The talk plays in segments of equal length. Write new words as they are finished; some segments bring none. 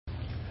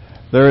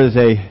There is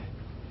a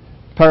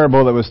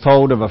parable that was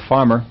told of a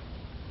farmer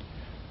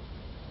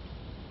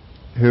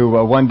who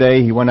one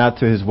day he went out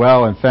to his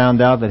well and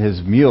found out that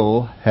his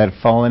mule had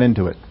fallen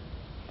into it.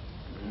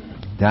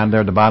 Down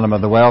there at the bottom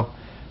of the well,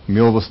 the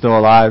mule was still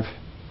alive.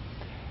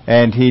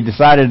 And he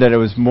decided that it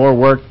was more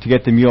work to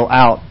get the mule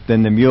out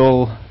than the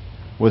mule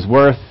was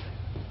worth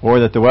or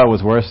that the well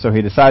was worth. So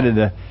he decided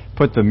to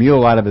put the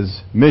mule out of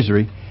his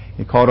misery.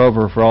 He called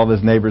over for all of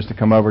his neighbors to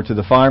come over to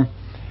the farm.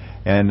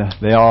 And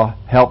they all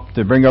helped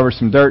to bring over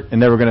some dirt,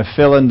 and they were going to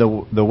fill in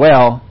the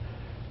well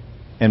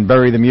and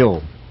bury the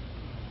mule.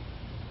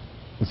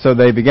 And so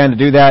they began to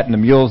do that, and the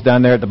mule's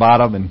down there at the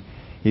bottom, and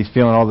he's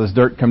feeling all this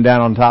dirt come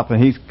down on top,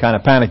 and he's kind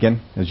of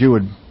panicking, as you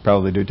would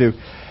probably do too.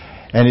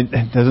 And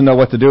he doesn't know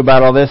what to do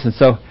about all this, and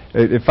so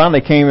it finally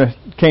came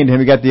to him.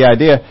 He got the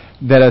idea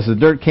that as the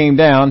dirt came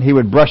down, he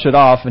would brush it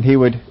off, and he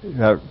would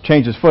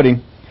change his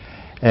footing.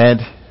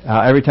 And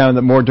every time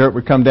that more dirt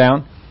would come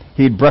down,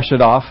 he'd brush it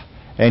off,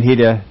 and he'd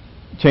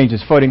change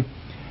his footing.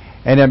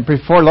 And then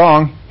before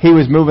long, he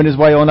was moving his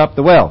way on up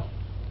the well.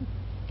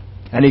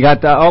 And he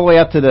got all the way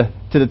up to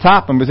the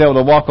top and was able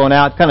to walk on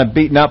out, kind of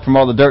beaten up from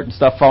all the dirt and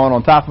stuff falling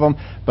on top of him,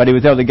 but he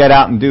was able to get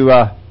out and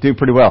do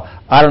pretty well.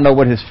 I don't know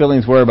what his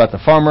feelings were about the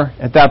farmer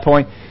at that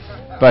point,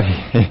 but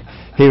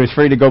he was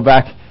free to go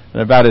back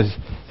about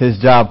his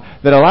job.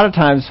 That a lot of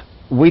times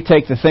we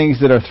take the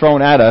things that are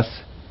thrown at us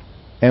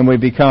and we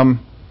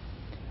become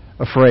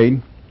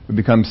afraid, we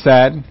become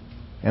sad,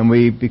 and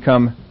we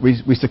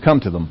succumb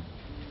to them.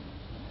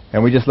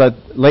 And we just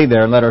lay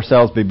there and let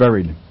ourselves be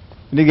buried.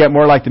 We need to get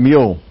more like the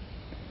mule.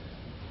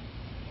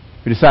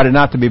 We decided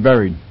not to be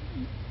buried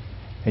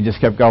and just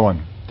kept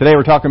going. Today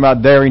we're talking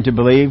about daring to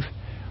believe.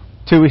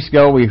 2 weeks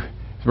ago we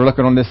were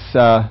looking on this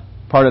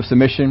part of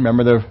submission.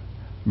 Remember the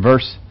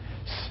verse?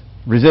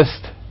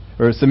 Resist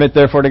or submit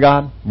therefore to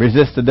God.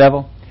 Resist the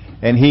devil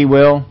and he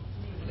will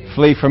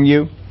flee from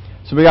you.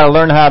 So we got to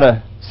learn how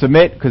to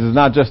submit, because it's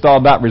not just all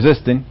about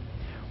resisting.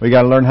 We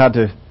got to learn how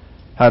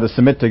to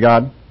submit to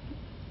God,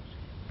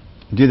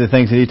 do the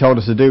things that He told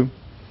us to do.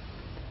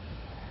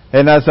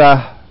 And as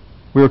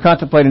we were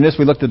contemplating this,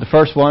 we looked at the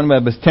first one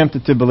that was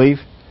tempted to believe.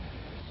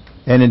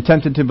 And in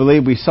tempted to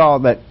believe, we saw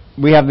that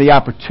we have the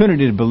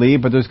opportunity to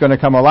believe, but there's going to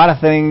come a lot of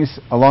things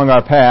along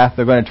our path.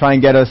 They're going to try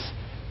and get us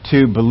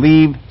to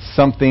believe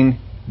something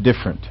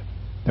different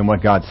than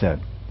what God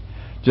said.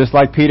 Just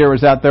like Peter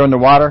was out there in the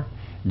water,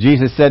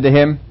 Jesus said to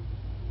him,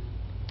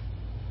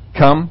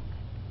 "Come."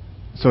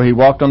 So he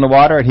walked on the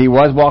water, and he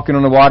was walking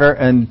on the water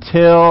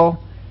until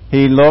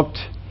he looked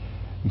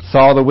and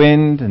saw the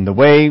wind and the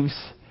waves,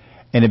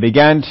 and he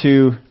began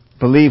to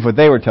believe what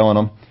they were telling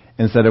him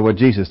instead of what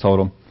Jesus told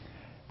him,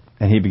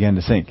 and he began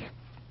to sink.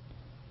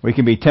 We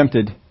can be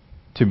tempted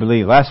to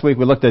believe. Last week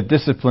we looked at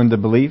discipline to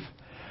believe.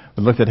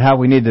 We looked at how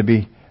we need to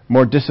be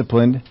more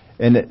disciplined,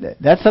 and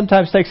that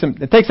sometimes takes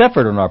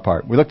effort on our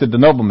part. We looked at the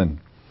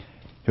nobleman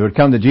who would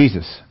come to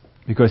Jesus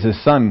because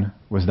his son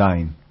was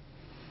dying.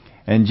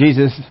 And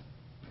Jesus,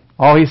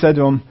 all he said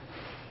to him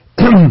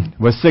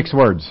was 6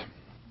 words.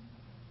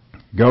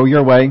 Go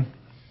your way,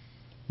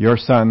 your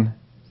son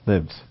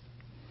lives.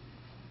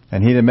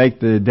 And he didn't make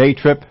the day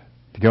trip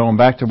to go on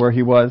back to where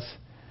he was.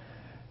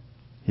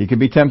 He could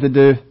be tempted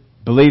to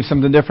believe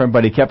something different,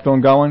 but he kept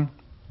on going.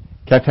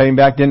 Kept heading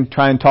back, didn't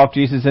try and talk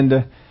Jesus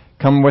into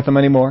coming with him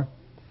anymore.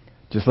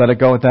 Just let it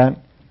go at that.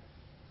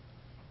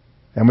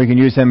 And we can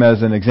use him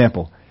as an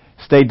example.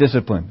 Stay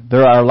disciplined.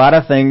 There are a lot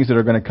of things that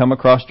are going to come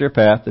across your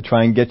path to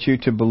try and get you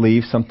to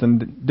believe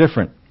something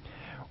different.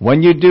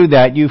 When you do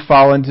that, you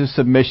fall into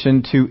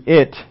submission to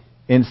it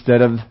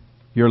instead of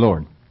your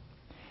Lord,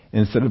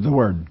 instead of the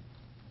Word.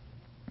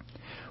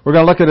 We're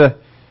going to look at a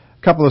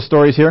couple of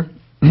stories here.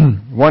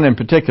 One in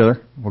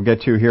particular, we'll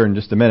get to here in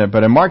just a minute.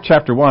 But in Mark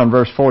chapter 1,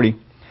 verse 40,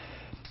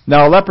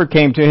 now a leper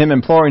came to him,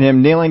 imploring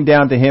him, kneeling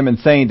down to him and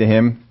saying to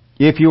him,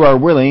 if you are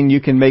willing, you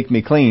can make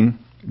me clean.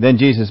 Then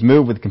Jesus,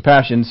 moved with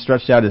compassion,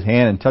 stretched out his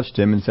hand and touched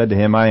him and said to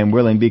him, I am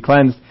willing, be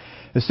cleansed.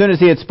 As soon as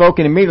he had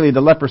spoken, immediately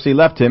the leprosy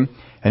left him,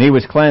 and he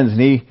was cleansed.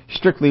 And he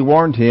strictly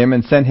warned him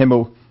and sent him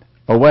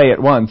away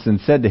at once and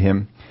said to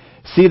him,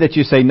 see that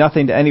you say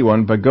nothing to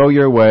anyone, but go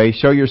your way,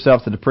 show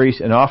yourself to the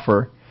priest, and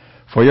offer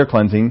for your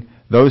cleansing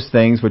those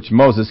things which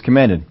Moses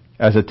commanded,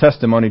 as a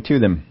testimony to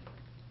them.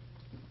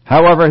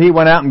 However, he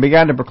went out and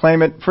began to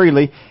proclaim it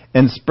freely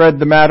and spread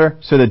the matter,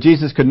 so that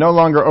Jesus could no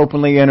longer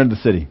openly enter the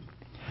city,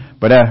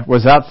 but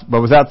was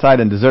outside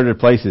in deserted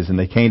places, and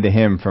they came to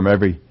him from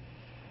every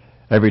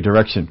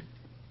direction.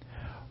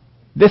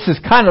 This is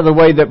kind of the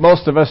way that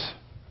most of us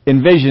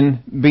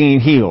envision being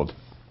healed.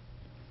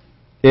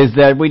 Is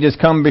that we just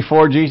come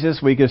before Jesus,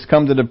 we just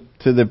come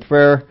to the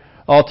prayer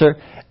altar,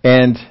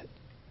 and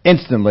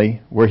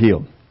instantly we're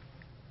healed.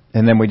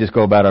 And then we just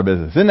go about our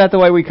business. Isn't that the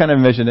way we kind of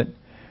envision it?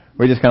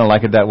 We just kind of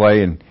like it that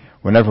way, and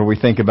whenever we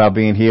think about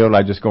being healed,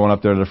 I just go on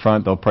up there to the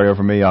front, they'll pray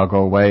over me, I'll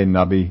go away, and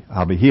I'll be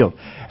healed.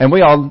 And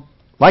we all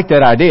like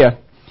that idea,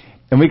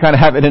 and we kind of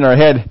have it in our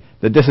head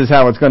that this is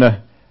how it's going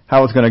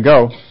to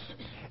go.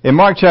 In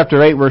Mark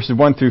chapter 8, verses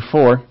 1 through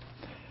 4,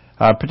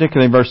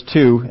 particularly in verse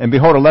 2. And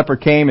behold, a leper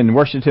came and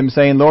worshipped him,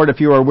 saying, Lord,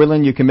 if you are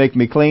willing, you can make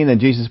me clean. And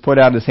Jesus put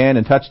out his hand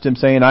and touched him,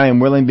 saying, I am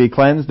willing, be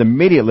cleansed.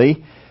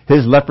 Immediately,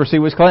 his leprosy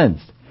was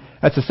cleansed.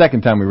 That's the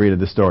second time we read of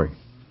this story.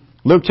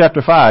 Luke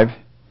chapter 5,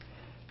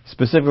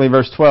 specifically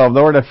verse 12,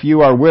 Lord, if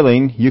you are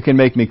willing, you can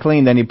make me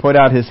clean. Then he put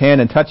out his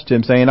hand and touched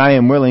him, saying, I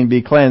am willing,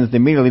 be cleansed.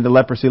 Immediately the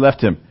leprosy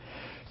left him.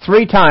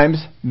 3 times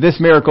this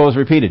miracle is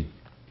repeated.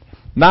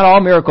 Not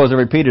all miracles are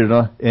repeated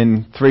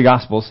in 3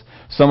 Gospels.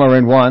 Some are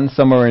in 1,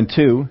 some are in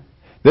 2.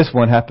 This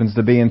one happens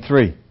to be in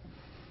 3.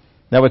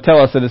 That would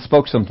tell us that it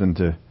spoke something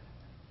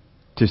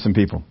to some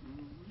people.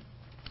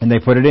 And they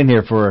put it in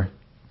here for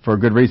a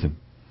good reason.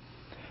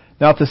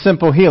 Now, it's a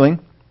simple healing.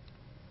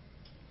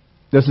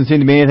 Doesn't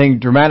seem to be anything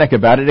dramatic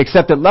about it,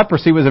 except that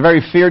leprosy was a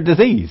very feared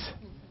disease.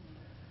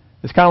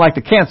 It's kind of like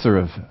the cancer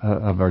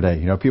of our day.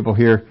 You know, people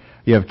hear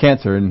you have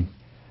cancer, and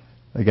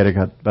they get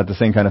about the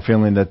same kind of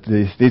feeling that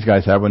these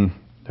guys have when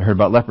they heard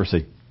about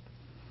leprosy.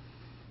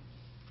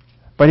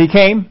 But he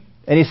came,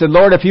 and he said,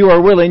 Lord, if you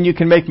are willing, you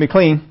can make me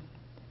clean.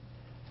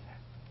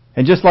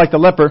 And just like the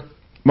leper,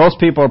 most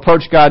people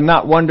approach God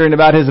not wondering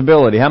about his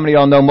ability. How many of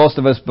y'all know most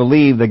of us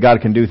believe that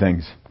God can do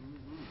things?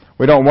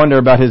 We don't wonder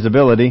about his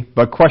ability,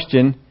 but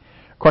questioning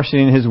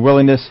his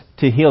willingness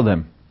to heal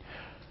them.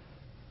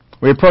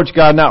 We approach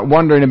God not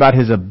wondering about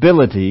his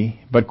ability,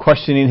 but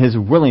questioning his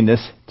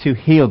willingness to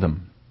heal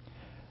them.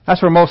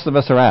 That's where most of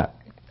us are at.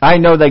 I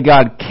know that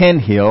God can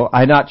heal.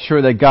 I'm not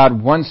sure that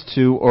God wants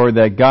to or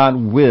that God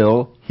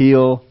will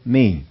heal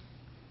me.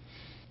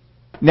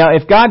 Now,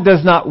 if God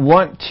does not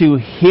want to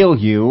heal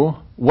you,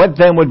 what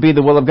then would be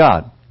the will of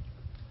God?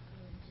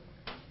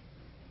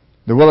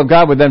 The will of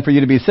God would then for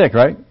you to be sick,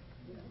 right?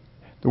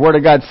 The Word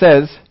of God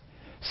says,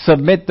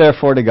 submit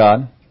therefore to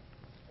God,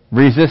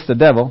 resist the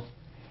devil,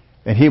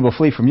 and he will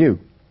flee from you.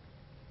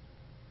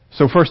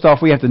 So first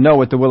off, we have to know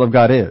what the will of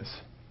God is.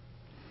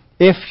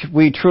 If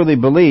we truly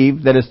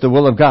believe that it's the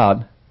will of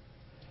God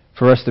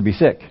for us to be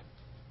sick,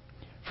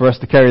 for us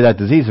to carry that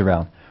disease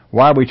around,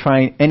 why are we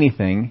trying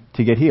anything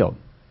to get healed?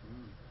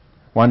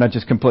 Why not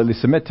just completely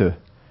submit to it,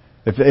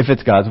 if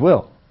it's God's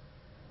will?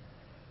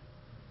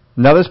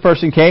 Now this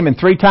person came, and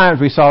 3 times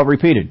we saw it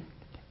repeated.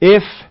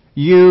 If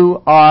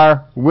you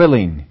are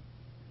willing,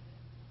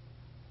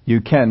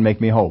 you can make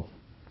me whole.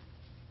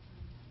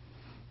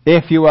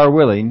 If you are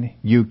willing,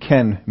 you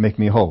can make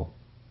me whole.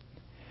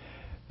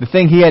 The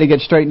thing he had to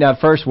get straightened out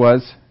first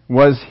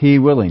was he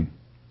willing?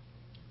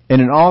 And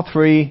in all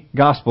 3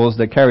 Gospels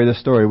that carry this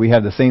story, we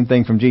have the same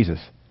thing from Jesus.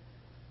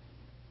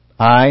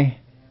 I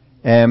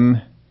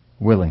am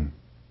willing.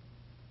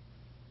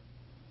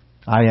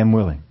 I am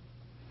willing.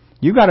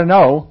 You got to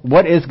know,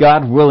 what is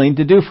God willing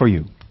to do for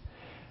you?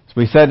 As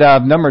we said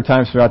a number of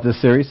times throughout this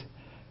series,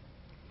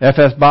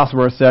 F.S.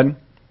 Bosworth said,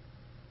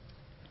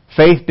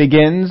 faith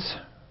begins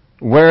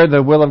where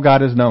the will of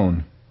God is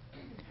known.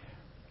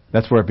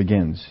 That's where it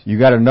begins. You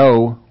got to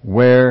know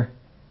where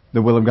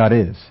the will of God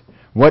is.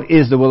 What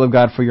is the will of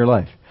God for your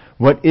life?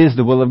 What is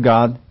the will of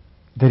God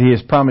that He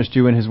has promised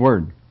you in His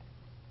Word?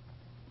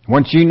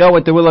 Once you know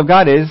what the will of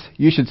God is,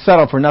 you should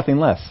settle for nothing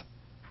less.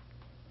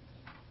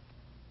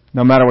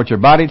 No matter what your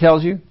body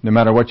tells you, no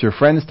matter what your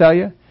friends tell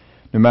you,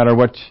 no matter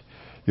what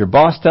your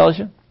boss tells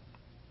you,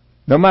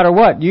 no matter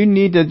what, you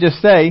need to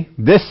just say,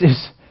 this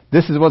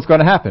is what's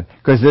going to happen,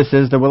 because this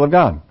is the will of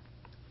God.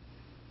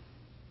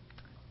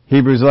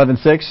 Hebrews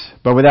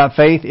 11:6, but without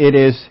faith it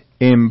is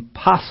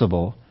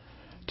impossible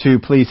to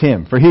please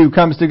Him. For he who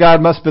comes to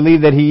God must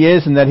believe that He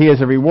is, and that He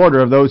is a rewarder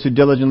of those who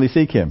diligently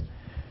seek Him.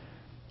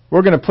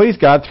 We're going to please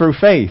God through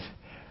faith.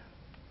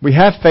 We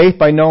have faith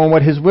by knowing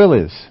what His will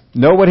is.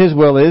 Know what His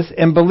will is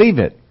and believe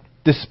it.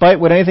 Despite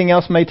what anything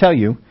else may tell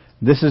you,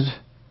 this is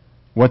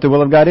what the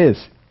will of God is.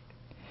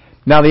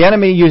 Now the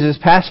enemy uses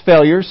past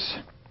failures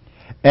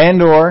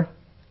and or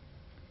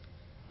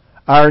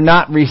are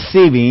not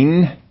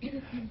receiving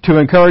to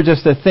encourage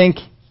us to think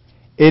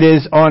it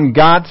is on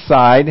God's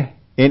side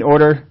in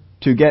order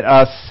to get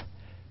us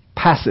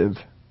passive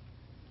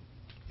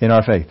in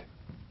our faith.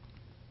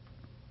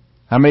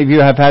 How many of you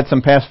have had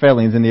some past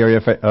failings in the area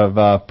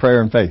of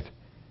prayer and faith?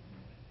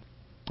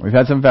 We've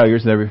had some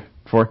failures there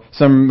before.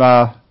 Some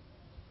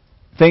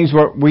things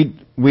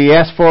we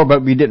asked for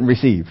but we didn't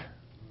receive.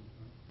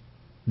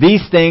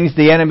 These things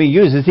the enemy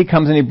uses. He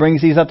comes and he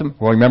brings these up to,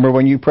 well, remember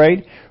when you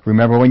prayed?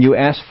 Remember when you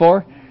asked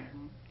for?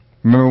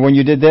 Remember when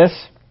you did this?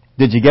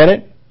 Did you get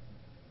it?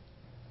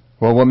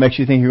 Well, what makes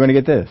you think you're going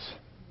to get this?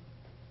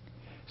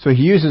 So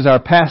he uses our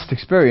past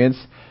experience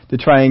to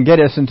try and get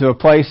us into a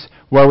place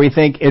where we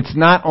think it's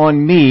not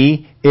on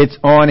me, it's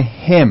on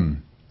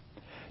Him.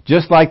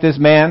 Just like this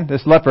man,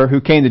 this leper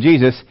who came to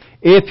Jesus,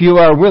 if you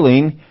are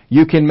willing,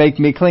 you can make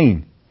me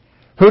clean.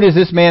 Who does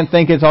this man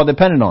think it's all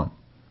dependent on?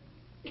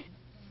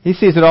 He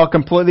sees it all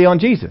completely on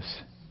Jesus.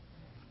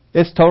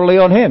 It's totally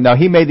on Him. Now,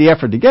 he made the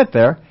effort to get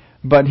there,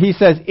 but he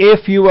says,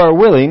 if you are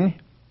willing,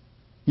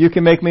 you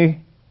can make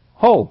me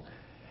whole.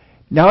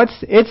 Now,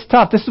 it's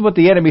tough. This is what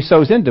the enemy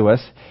sows into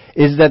us,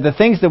 is that the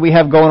things that we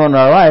have going on in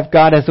our life,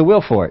 God has a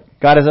will for it.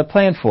 God has a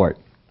plan for it.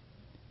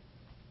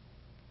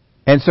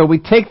 And so we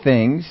take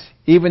things,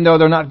 even though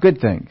they're not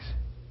good things.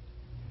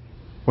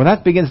 Well,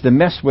 that begins to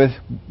mess with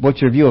what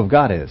your view of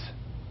God is.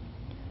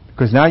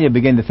 Because now you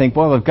begin to think,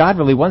 well, if God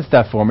really wants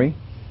that for me,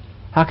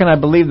 how can I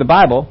believe the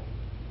Bible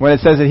when it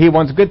says that He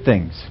wants good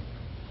things?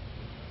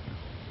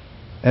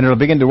 And it'll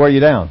begin to wear you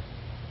down.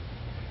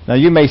 Now,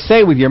 you may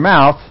say with your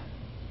mouth,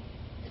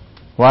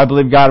 well, I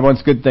believe God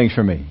wants good things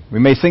for me. We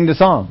may sing the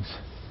songs.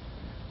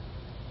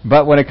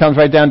 But when it comes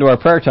right down to our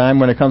prayer time,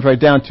 when it comes right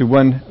down to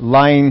when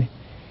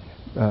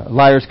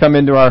liars come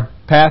into our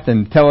path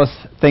and tell us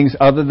things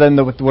other than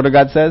what the Word of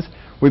God says,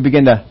 we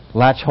begin to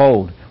latch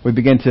hold. We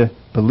begin to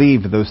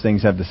believe those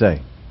things have to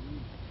say.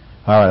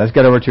 All right, let's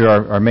get over to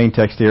our main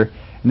text here.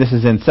 And this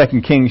is in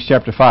 2 Kings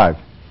chapter 5.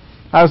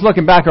 I was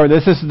looking back over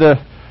this. This is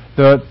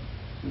the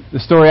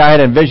story I had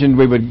envisioned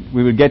we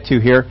would get to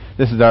here.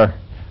 This is our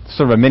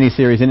sort of a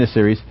mini-series in this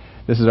series.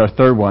 This is our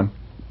third one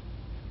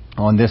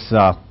on this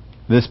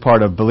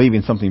part of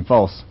believing something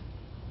false.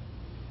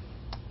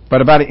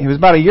 But it was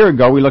about a year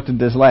ago we looked at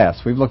this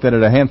last. We've looked at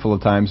it a handful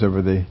of times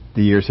over the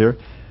years here.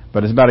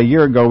 But it's about a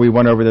year ago we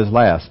went over this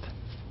last.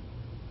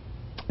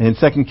 In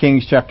 2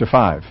 Kings chapter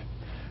 5,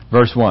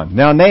 verse 1.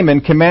 Now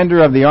Naaman,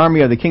 commander of the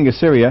army of the king of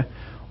Syria,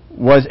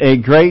 was a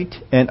great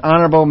and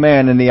honorable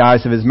man in the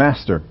eyes of his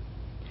master,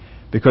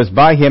 because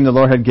by him the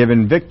Lord had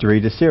given victory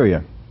to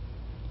Syria.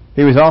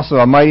 He was also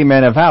a mighty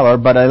man of valor,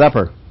 but a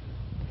leper.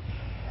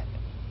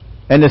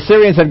 And the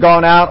Syrians had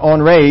gone out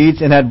on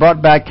raids and had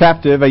brought back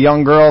captive a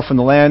young girl from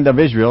the land of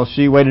Israel.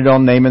 She waited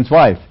on Naaman's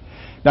wife.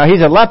 Now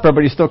he's a leper,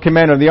 but he's still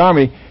commander of the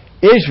army.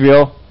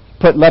 Israel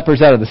put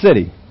lepers out of the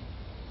city.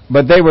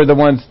 But they were the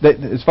ones that,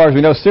 as far as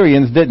we know,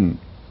 Syrians didn't.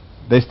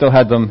 They still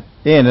had them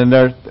in. And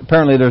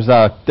apparently there's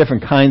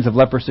different kinds of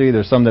leprosy.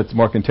 There's some that's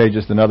more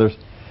contagious than others.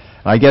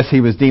 I guess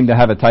he was deemed to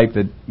have a type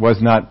that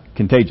was not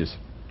contagious.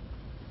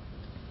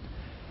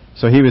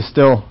 So he was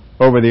still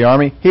over the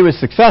army. He was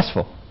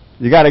successful.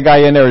 You got a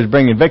guy in there who's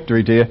bringing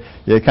victory to you.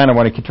 You kind of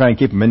want to try and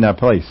keep him in that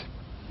place.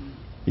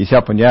 He's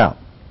helping you out.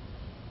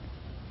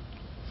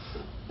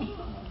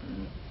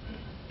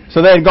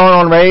 So they had gone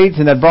on raids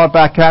and had brought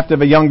back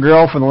captive a young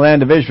girl from the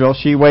land of Israel.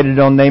 She waited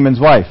on Naaman's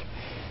wife.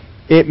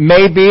 It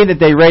may be that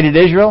they raided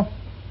Israel.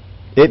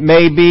 It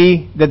may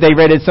be that they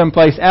raided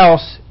someplace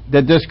else,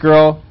 that this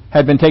girl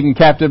had been taken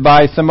captive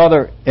by some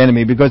other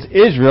enemy. Because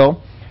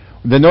Israel,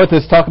 the north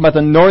is talking about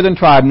the northern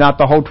tribe, not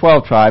the whole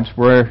 12 tribes.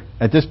 Where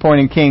at this point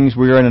in Kings,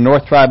 we are in a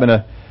north tribe and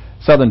a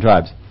southern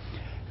tribes.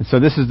 And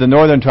so this is the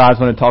northern tribes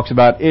when it talks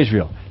about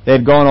Israel. They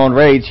had gone on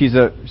raids. She's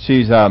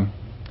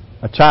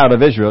a child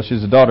of Israel.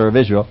 She's a daughter of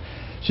Israel.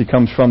 She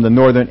comes from the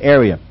northern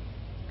area.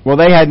 Well,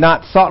 they had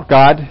not sought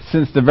God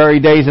since the very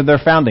days of their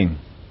founding.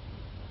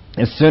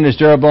 As soon as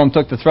Jeroboam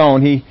took the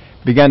throne, he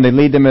began to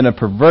lead them in a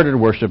perverted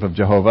worship of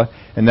Jehovah,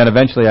 and then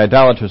eventually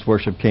idolatrous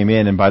worship came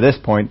in, and by this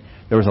point,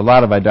 there was a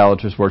lot of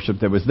idolatrous worship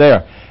that was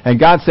there. And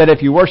God said,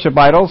 if you worship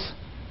idols,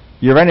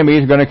 your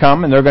enemies are going to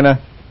come and they're going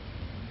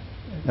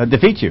to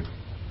defeat you.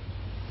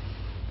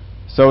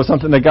 So it was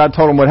something that God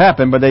told them would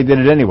happen, but they did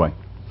it anyway.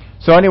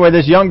 So anyway,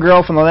 this young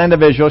girl from the land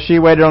of Israel, she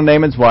waited on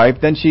Naaman's wife.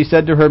 Then she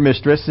said to her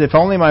mistress, if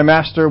only my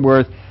master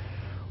were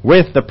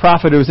with the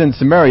prophet who's in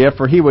Samaria,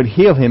 for he would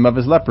heal him of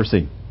his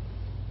leprosy.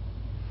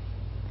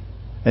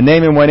 And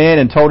Naaman went in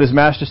and told his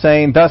master,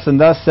 saying, thus and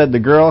thus said the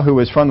girl who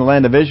was from the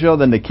land of Israel.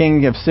 Then the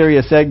king of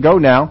Syria said, go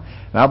now,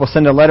 and I will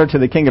send a letter to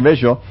the king of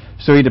Israel.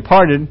 So he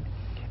departed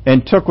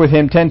and took with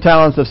him 10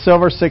 talents of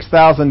silver,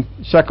 6,000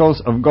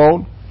 shekels of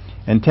gold,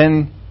 and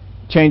 10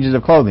 changes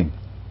of clothing.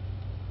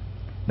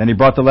 Then he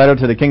brought the letter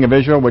to the king of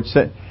Israel, which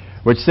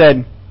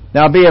said,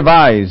 now be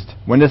advised,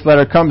 when this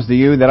letter comes to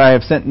you, that I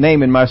have sent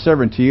Naaman my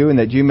servant to you, and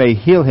that you may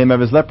heal him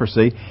of his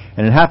leprosy.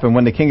 And it happened,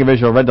 when the king of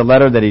Israel read the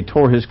letter, that he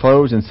tore his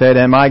clothes and said,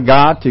 am I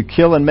God to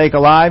kill and make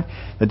alive,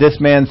 that this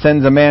man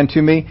sends a man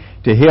to me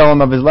to heal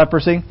him of his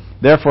leprosy?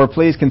 Therefore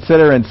please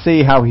consider and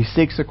see how he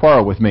seeks a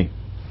quarrel with me.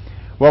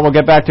 Well, we'll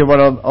get back to what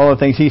all the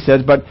things he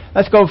says, but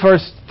let's go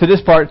first to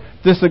this part.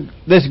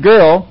 This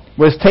girl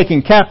was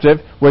taken captive,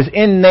 was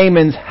in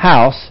Naaman's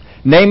house.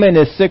 Naaman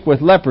is sick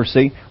with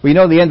leprosy. We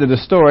know the end of the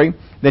story,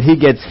 that he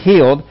gets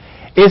healed.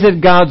 Is it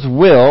God's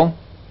will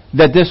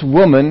that this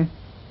woman,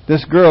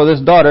 this girl, this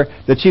daughter,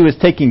 that she was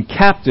taken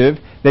captive,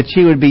 that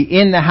she would be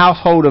in the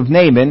household of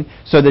Naaman,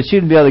 so that she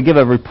would be able to give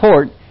a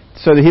report,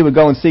 so that he would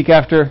go and seek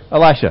after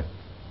Elisha?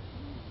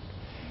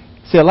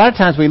 See, a lot of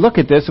times we look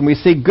at this and we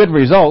see good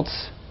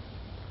results,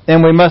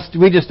 and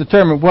we just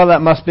determine, well,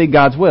 that must be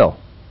God's will.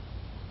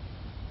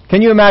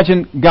 Can you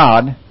imagine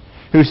God,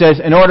 who says,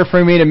 in order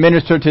for me to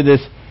minister to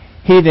this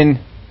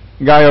heathen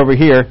guy over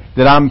here,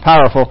 that I'm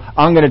powerful,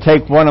 I'm going to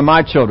take one of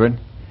my children,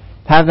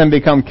 have them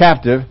become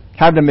captive,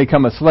 have them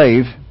become a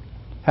slave,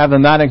 have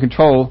them not in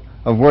control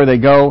of where they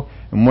go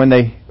and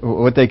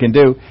what they can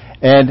do,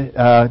 and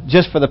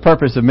just for the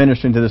purpose of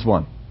ministering to this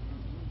one?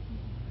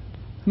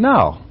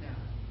 No,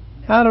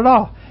 not at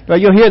all.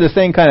 But you'll hear the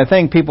same kind of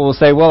thing. People will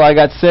say, well, I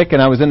got sick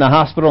and I was in the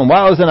hospital, and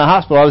while I was in the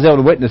hospital, I was able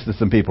to witness to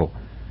some people.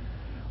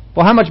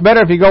 Well, how much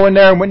better if you go in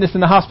there and witness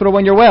in the hospital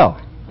when you're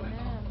well?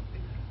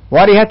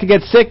 Why do you have to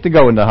get sick to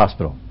go into the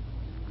hospital?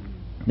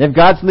 If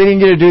God's leading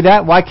you to do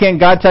that, why can't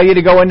God tell you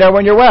to go in there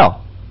when you're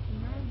well?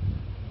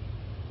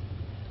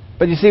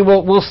 But you see,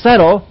 we'll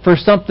settle for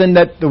something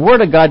that the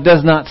Word of God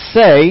does not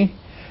say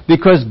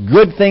because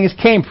good things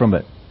came from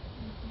it.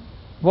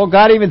 Well,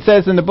 God even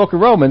says in the book of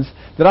Romans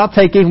that I'll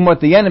take even what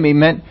the enemy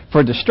meant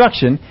for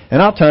destruction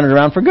and I'll turn it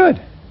around for good.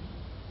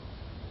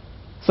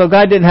 So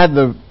God didn't have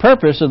the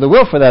purpose or the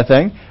will for that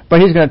thing,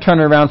 but He's going to turn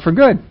it around for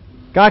good.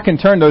 God can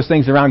turn those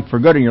things around for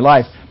good in your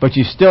life, but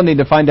you still need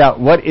to find out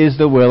what is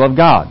the will of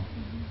God.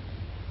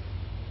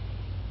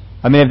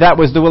 I mean, if that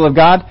was the will of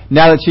God,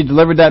 now that she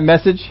delivered that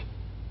message,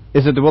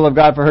 is it the will of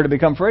God for her to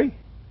become free?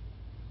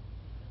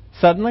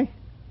 Suddenly?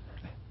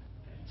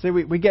 See,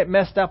 we get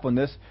messed up on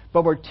this,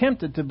 but we're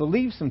tempted to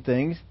believe some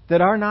things that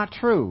are not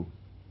true.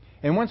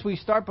 And once we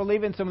start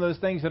believing some of those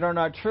things that are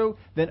not true,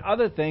 then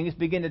other things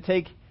begin to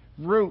take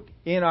root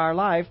in our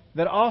life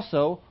that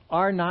also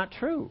are not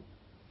true.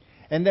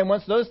 And then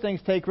once those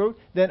things take root,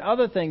 then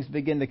other things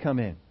begin to come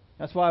in.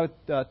 That's why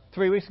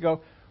 3 weeks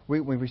ago,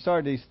 when we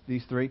started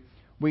these three,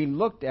 we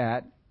looked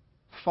at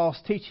false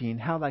teaching,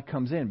 how that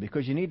comes in.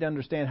 Because you need to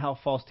understand how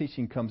false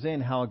teaching comes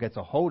in, how it gets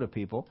a hold of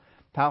people,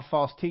 how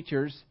false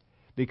teachers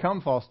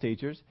become false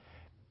teachers.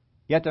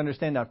 You have to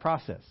understand that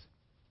process.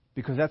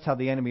 Because that's how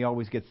the enemy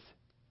always gets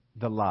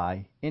the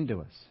lie into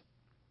us.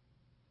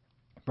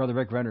 Brother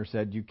Rick Renner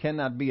said, you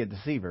cannot be a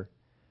deceiver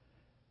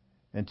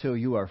until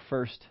you are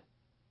first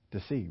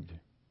deceived.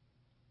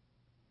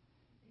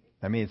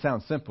 I mean, it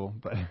sounds simple,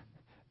 but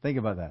think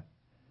about that.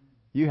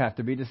 You have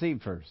to be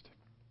deceived first.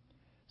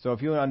 So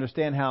if you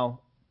understand how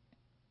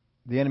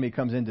the enemy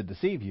comes in to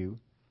deceive you,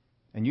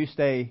 and you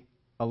stay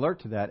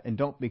alert to that and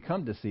don't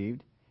become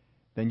deceived,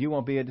 then you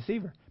won't be a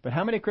deceiver. But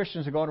how many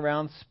Christians are going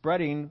around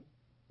spreading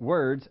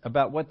words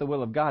about what the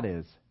will of God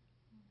is?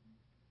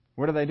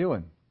 What are they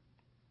doing?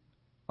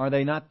 Are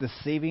they not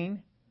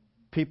deceiving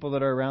people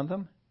that are around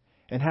them?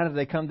 And how did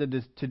they come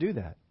to do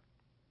that?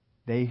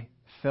 They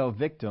fell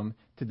victim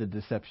to the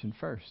deception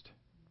first.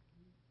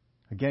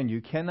 Again,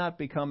 you cannot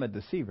become a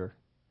deceiver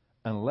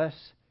unless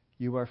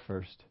you are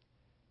first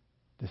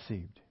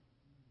deceived.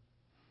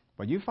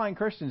 But you find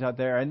Christians out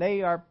there, and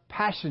they are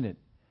passionate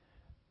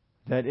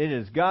that it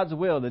is God's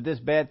will that this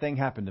bad thing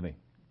happened to me.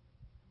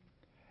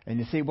 And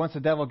you see, once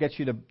the devil gets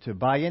you to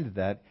buy into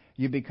that,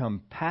 you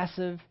become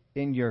passive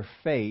in your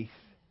faith.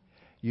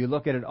 You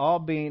look at it all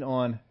being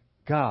on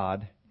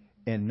God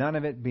and none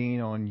of it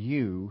being on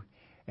you,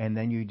 and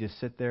then you just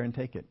sit there and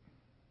take it.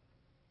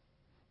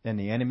 And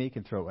the enemy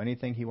can throw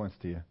anything he wants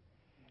to you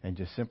and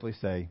just simply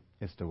say,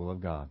 it's the will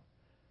of God.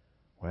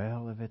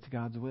 Well, if it's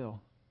God's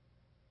will.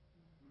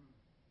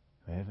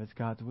 If it's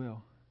God's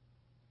will.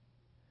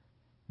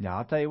 Now,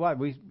 I'll tell you what,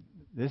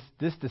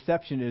 this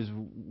deception is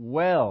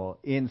well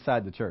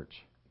inside the church.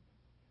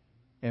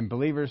 And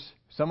believers,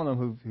 some of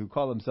them who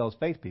call themselves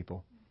faith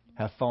people,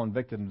 have fallen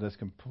victim to this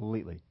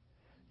completely.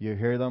 You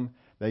hear them,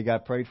 they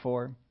got prayed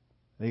for,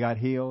 they got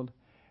healed,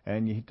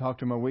 and you talk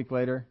to them a week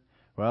later,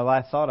 well,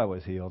 I thought I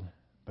was healed,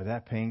 but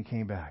that pain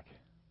came back.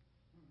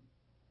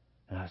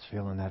 And I was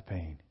feeling that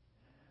pain.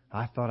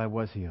 I thought I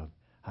was healed.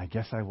 I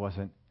guess I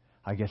wasn't.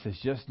 I guess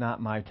it's just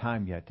not my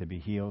time yet to be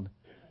healed.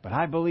 But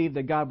I believe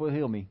that God will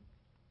heal me.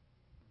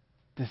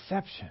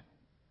 Deception.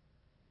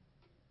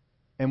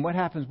 And what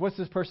happens? What's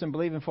this person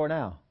believing for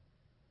now?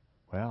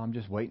 Well, I'm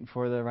just waiting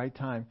for the right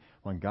time.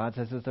 When God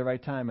says it's the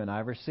right time and I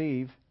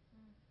receive,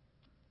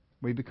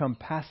 we become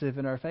passive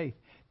in our faith.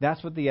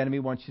 That's what the enemy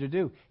wants you to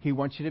do. He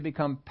wants you to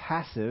become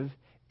passive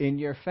in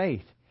your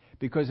faith.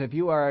 Because if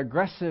you are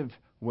aggressive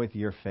with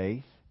your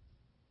faith,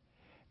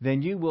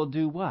 then you will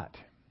do what?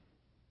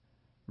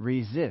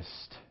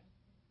 Resist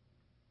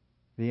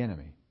the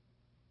enemy.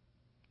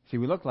 See,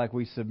 we look like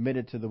we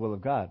submitted to the will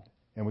of God.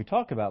 And we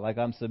talk about like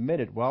I'm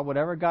submitted. Well,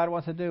 whatever God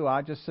wants to do,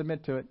 I just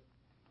submit to it.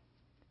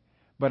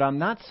 But I'm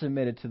not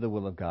submitted to the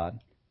will of God.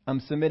 I'm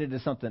submitted to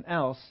something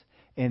else,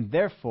 and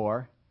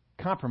therefore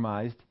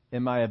compromised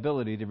in my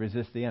ability to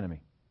resist the enemy.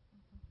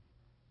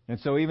 And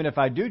so even if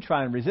I do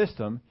try and resist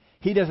him,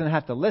 he doesn't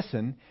have to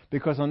listen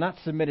because I'm not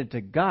submitted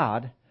to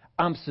God.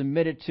 I'm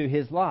submitted to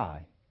his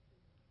lie.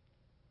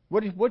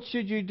 What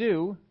should you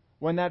do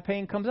when that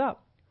pain comes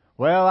up?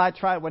 Well, I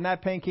tried. When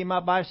that pain came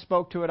up, I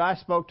spoke to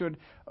it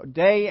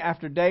day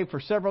after day for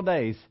several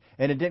days,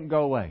 and it didn't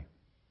go away.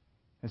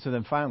 And so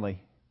then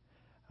finally,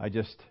 I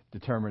just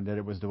determined that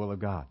it was the will of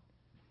God.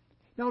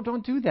 No,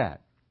 don't do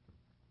that.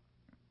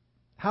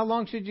 How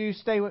long should you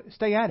stay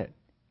at it?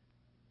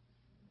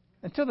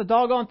 Until the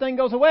doggone thing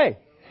goes away.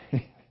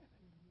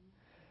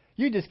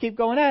 You just keep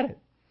going at it.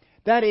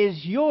 That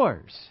is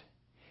yours.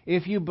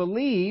 If you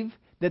believe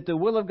that the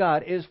will of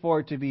God is for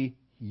it to be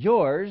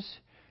yours,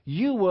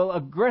 you will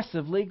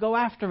aggressively go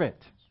after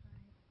it.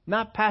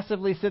 Not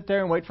passively sit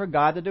there and wait for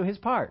God to do his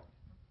part.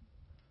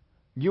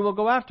 You will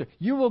go after it.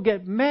 You will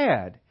get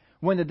mad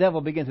when the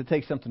devil begins to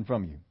take something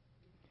from you.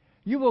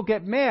 You will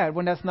get mad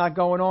when that's not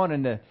going on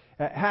and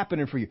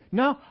happening for you.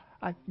 No,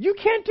 You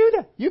can't do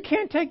that. You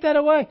can't take that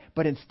away.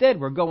 But instead,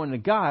 we're going to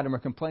God and we're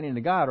complaining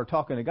to God or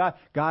talking to God.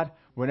 God,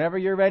 whenever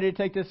you're ready to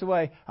take this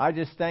away, I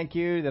just thank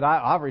you that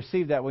I've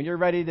received that. When you're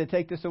ready to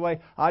take this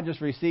away, I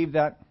just received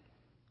that.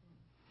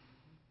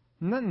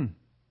 Nothing.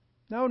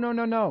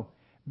 No.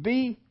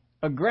 Be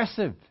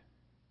aggressive.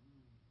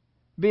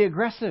 Be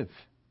aggressive.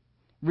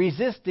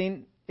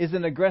 Resisting is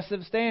an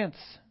aggressive stance.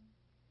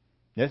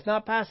 It's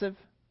not passive.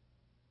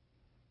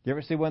 You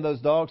ever see one of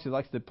those dogs who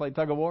likes to play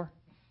tug of war?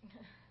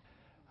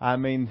 I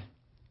mean,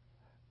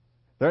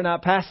 they're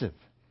not passive.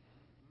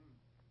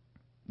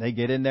 They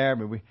get in there. I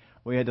mean,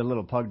 we had the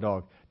little pug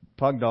dog.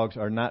 Pug dogs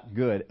are not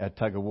good at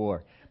tug of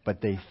war, but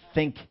they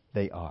think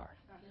they are.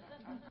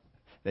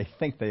 They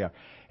think they are.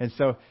 And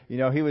so,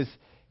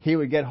 he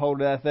would get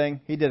hold of that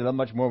thing. He did it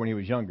much more when he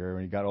was younger.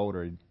 When he got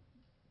older,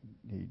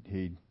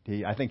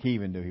 I think he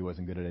even knew he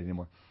wasn't good at it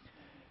anymore.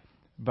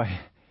 But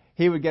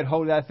he would get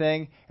hold of that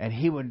thing, and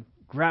he would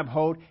grab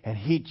hold, and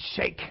he'd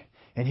shake,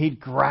 and he'd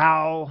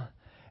growl.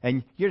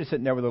 And you're just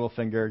sitting there with a little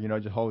finger,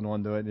 just holding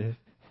on to it.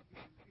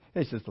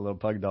 It's just a little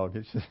pug dog.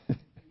 It's just,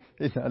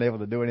 he's not able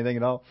to do anything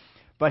at all.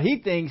 But he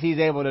thinks he's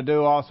able to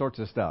do all sorts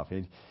of stuff.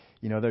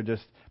 They're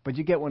just. But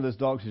you get one of those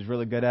dogs who's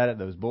really good at it.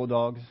 Those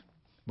bulldogs.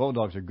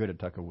 Bulldogs are good at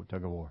tug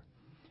of war.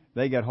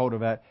 They get hold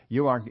of that.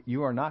 You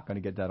are not going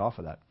to get that off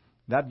of that.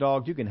 That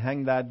dog, you can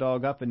hang that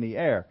dog up in the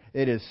air.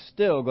 It is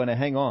still going to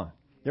hang on.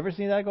 You ever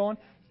seen that going?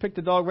 Pick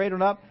the dog right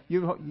on up.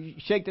 You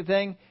shake the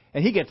thing,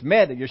 and he gets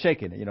mad that you're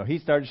shaking it. He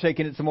started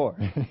shaking it some more.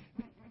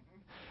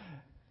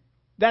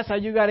 That's how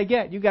you got to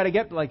get. You got to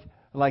get like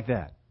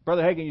that.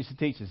 Brother Hagin used to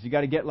teach us. You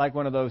got to get like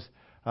one of those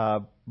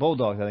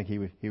bulldogs. I think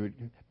he would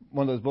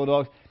one of those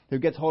bulldogs who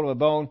gets hold of a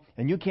bone,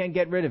 and you can't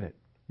get rid of it.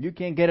 You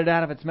can't get it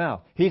out of its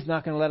mouth. He's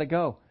not going to let it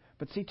go.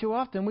 But see, too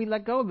often we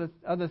let go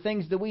of the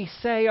things that we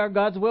say are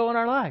God's will in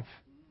our life.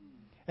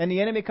 And the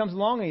enemy comes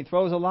along and he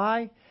throws a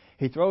lie.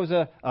 He throws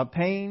a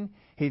pain.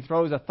 He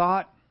throws a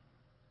thought.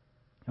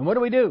 And what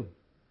do?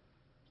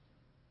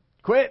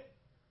 Quit.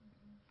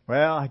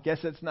 Well, I guess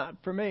it's not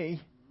for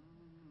me.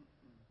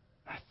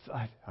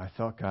 I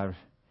thought God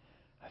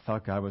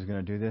was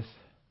going to do this.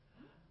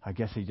 I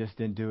guess He just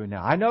didn't do it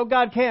now. I know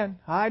God can.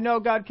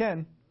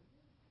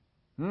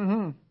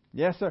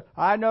 Yes, sir.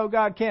 I know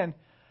God can.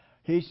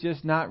 He's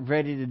just not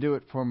ready to do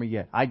it for me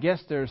yet. I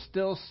guess there's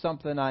still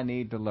something I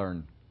need to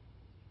learn.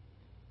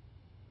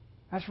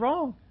 That's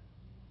wrong.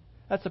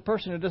 That's a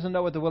person who doesn't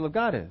know what the will of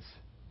God is.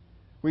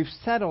 We've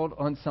settled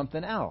on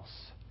something else.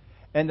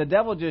 And the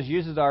devil just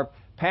uses our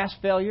past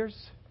failures,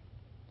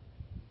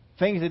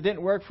 things that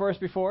didn't work for us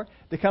before,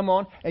 to come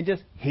on and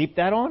just heap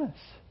that on us.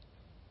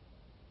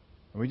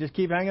 And we just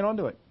keep hanging on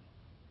to it.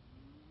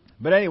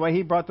 But anyway,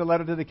 he brought the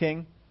letter to the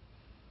king.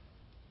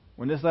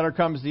 When this letter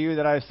comes to you,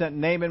 that I have sent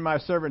Naaman my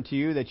servant to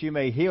you, that you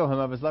may heal him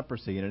of his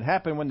leprosy. And it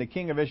happened when the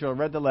king of Israel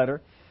read the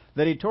letter,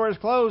 that he tore his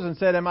clothes and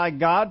said, Am I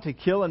God to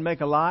kill and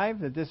make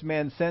alive, that this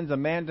man sends a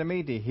man to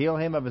me to heal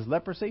him of his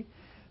leprosy?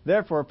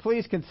 Therefore,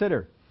 please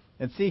consider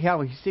and see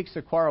how he seeks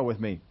to quarrel with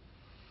me.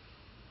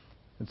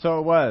 And so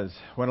it was,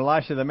 when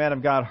Elisha the man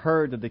of God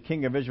heard that the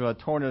king of Israel had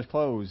torn his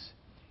clothes,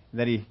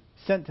 that he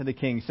sent to the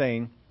king,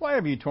 saying, Why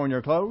have you torn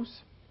your clothes?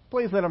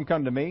 Please let him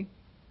come to me,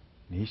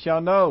 and he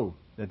shall know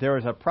that there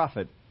is a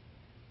prophet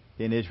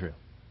in Israel.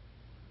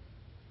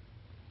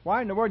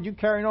 Why in the world are you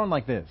carrying on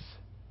like this?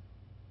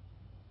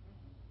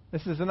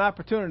 This is an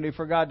opportunity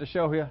for God to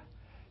show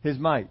His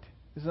might.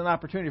 This is an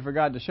opportunity for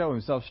God to show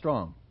Himself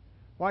strong.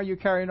 Why are you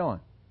carrying on?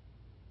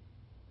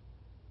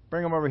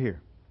 Bring him over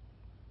here.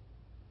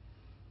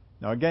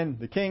 Now again,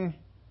 the king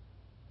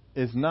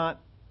is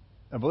not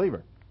a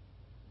believer.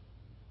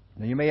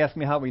 Now you may ask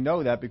me how we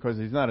know that, because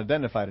he's not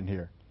identified in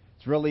here.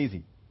 It's real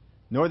easy.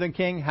 Northern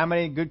king, how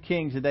many good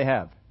kings did they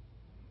have?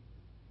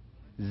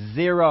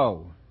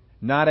 0.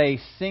 Not a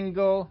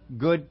single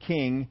good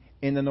king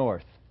in the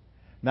north.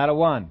 Not a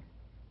one.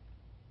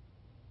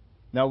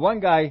 Now one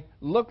guy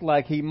looked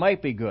like he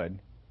might be good,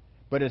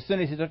 but as soon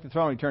as he took the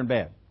throne, he turned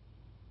bad.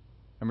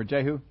 Remember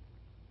Jehu?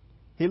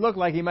 He looked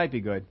like he might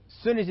be good.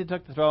 As soon as he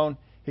took the throne,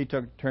 he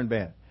turned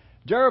bad.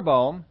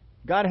 Jeroboam,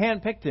 God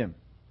handpicked him.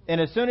 And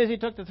as soon as he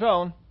took the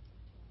throne,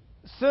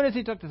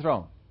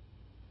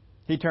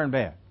 he turned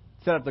bad.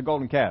 Set up the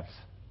golden calves.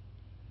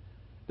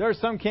 There are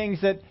some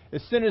kings that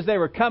as soon as they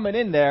were coming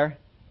in there,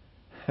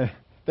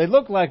 they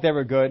looked like they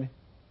were good,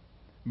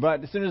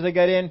 but as soon as they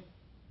got in,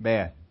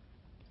 bad.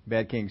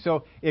 Bad king.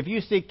 So if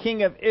you see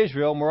king of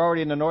Israel, and we're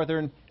already in the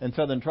northern and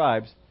southern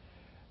tribes,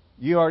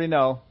 you already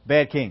know,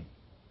 bad king.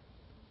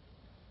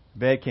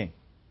 Bad king.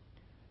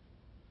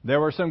 There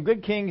were some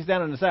good kings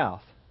down in the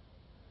south,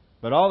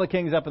 but all the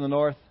kings up in the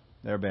north,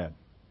 they're bad.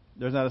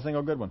 There's not a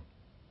single good one.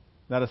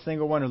 Not a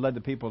single one who led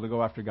the people to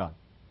go after God.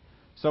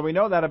 So we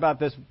know that about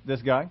this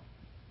guy.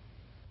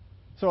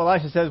 So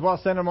Elisha says, well,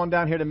 send him on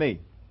down here to me.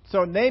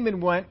 So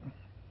Naaman went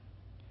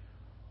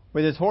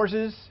with his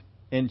horses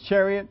and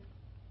chariot,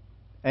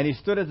 and he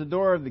stood at the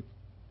door of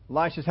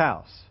Elisha's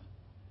house.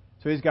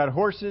 So he's got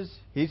horses.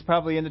 He's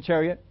probably in the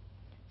chariot.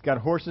 He's got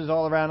horses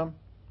all around him.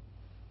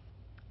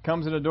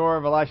 Comes to the door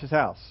of Elisha's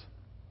house.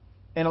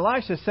 And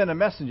Elisha sent a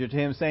messenger to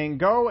him, saying,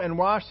 Go and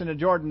wash in the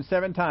Jordan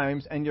 7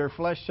 times, and your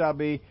flesh shall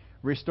be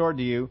restored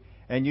to you,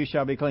 and you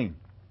shall be clean.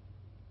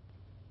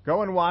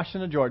 Go and wash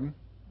in the Jordan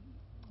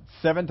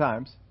 7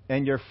 times,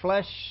 and your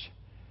flesh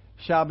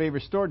shall be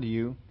restored to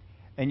you,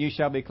 and you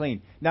shall be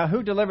clean. Now,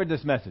 who delivered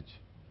this message?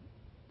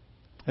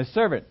 His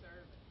servant.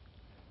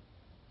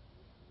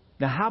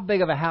 Now, how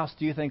big of a house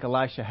do you think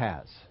Elisha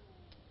has?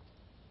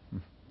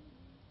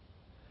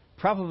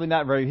 Probably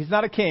not very. He's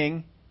not a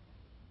king.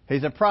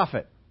 He's a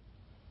prophet.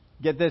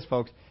 Get this,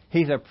 folks.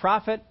 He's a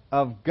prophet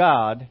of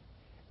God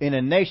in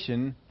a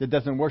nation that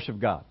doesn't worship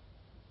God.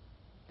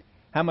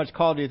 How much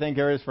call do you think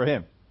there is for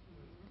him?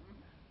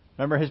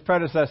 Remember his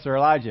predecessor,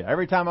 Elijah.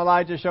 Every time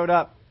Elijah showed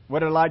up, what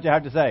did Elijah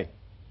have to say?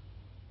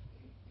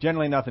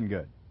 Generally nothing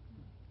good.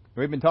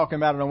 We've been talking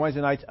about it on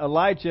Wednesday nights.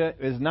 Elijah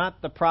is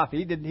not the prophet.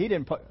 He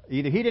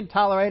didn't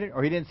tolerate it,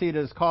 or he didn't see it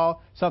as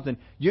call something.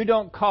 You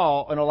don't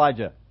call on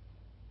Elijah.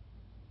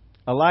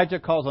 Elijah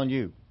calls on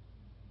you.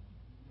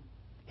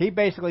 He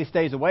basically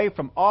stays away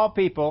from all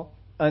people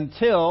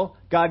until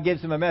God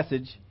gives him a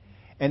message,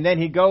 and then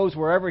he goes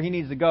wherever he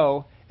needs to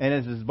go, and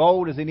is as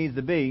bold as he needs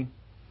to be,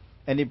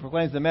 and he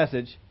proclaims the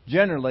message.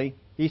 Generally,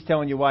 he's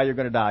telling you why you're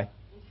going to die.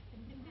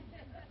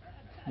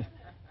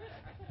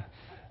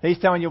 He's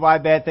telling you why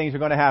bad things are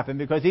going to happen,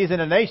 because he's in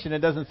a nation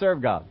that doesn't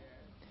serve God.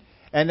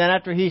 And then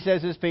after he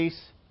says his piece,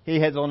 he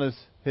heads on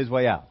his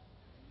way out.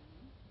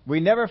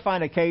 We never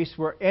find a case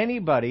where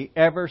anybody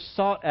ever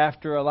sought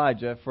after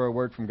Elijah for a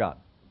word from God.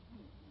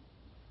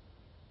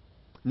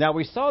 Now,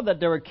 we saw that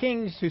there were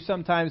kings who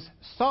sometimes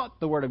sought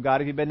the word of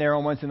God. If you've been there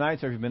on Wednesday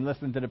nights, or if you've been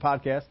listening to the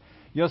podcast,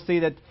 you'll see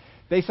that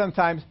they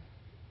sometimes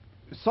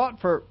sought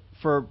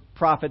for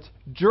prophets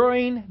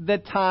during the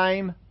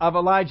time of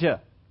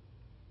Elijah.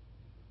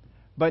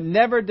 But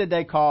never did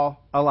they call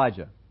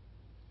Elijah.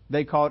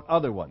 They called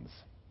other ones.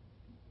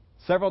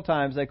 Several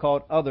times they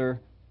called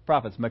other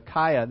prophets.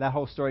 Micaiah, that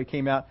whole story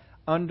came out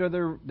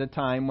under the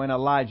time when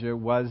Elijah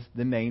was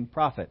the main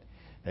prophet.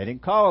 They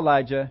didn't call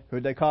Elijah. Who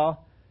did they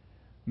call?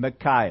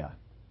 Micaiah.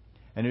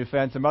 And we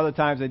found some other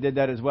times they did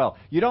that as well.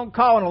 You don't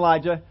call on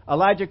Elijah.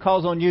 Elijah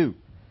calls on you.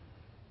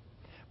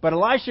 But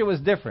Elisha was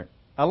different.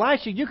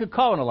 Elisha, you could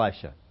call on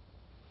Elisha.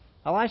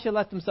 Elisha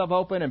left himself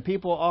open, and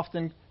people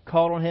often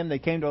called on him. They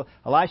came to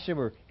Elisha,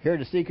 we're here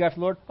to seek after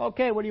the Lord.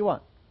 Okay, what do you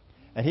want?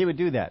 And he would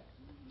do that.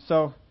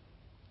 So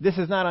this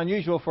is not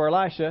unusual for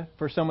Elisha,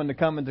 for someone to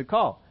come and to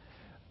call.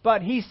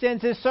 But he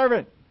sends his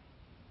servant.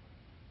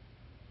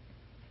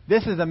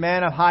 This is a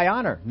man of high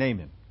honor,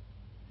 Naaman.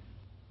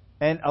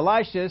 And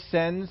Elisha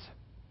sends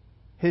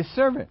his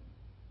servant.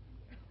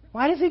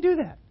 Why does he do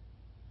that?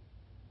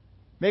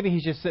 Maybe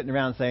he's just sitting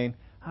around saying,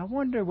 I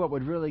wonder what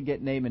would really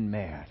get Naaman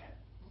mad.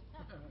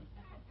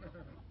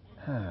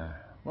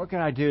 What can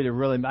I do to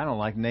really... I don't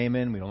like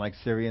Naaman. We don't like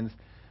Syrians.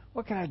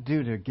 What can I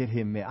do to get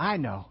him mad? I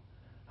know.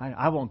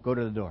 I won't go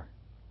to the door.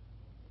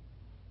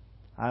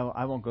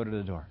 I won't go to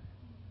the door.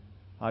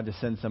 I'll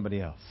just send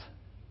somebody else.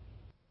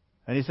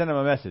 And he sent him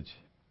a message.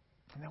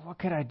 And then what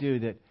could I do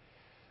that...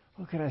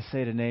 What could I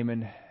say to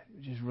Naaman?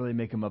 Just really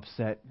make him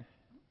upset.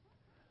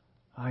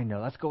 I know.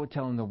 Let's go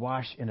tell him to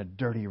wash in a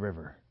dirty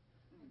river.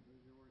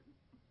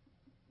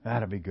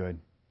 That'll be good.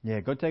 Yeah,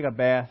 go take a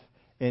bath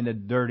in a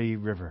dirty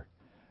river.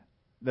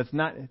 That's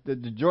not... The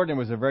Jordan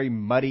was a very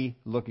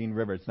muddy-looking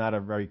river. It's not a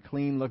very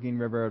clean-looking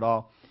river at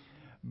all.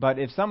 But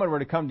if someone were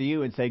to come to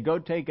you and say, go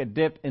take a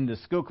dip in the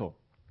Schuylkill.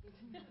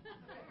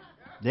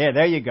 Yeah,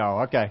 there you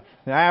go. Okay.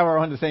 Now we're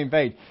on the same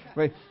page.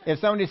 But if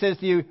somebody says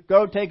to you,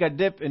 go take a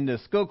dip in the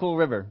Schuylkill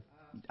River.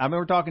 I mean,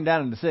 we're talking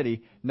down in the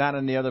city, not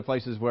in the other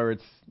places where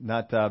it's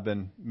not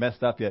been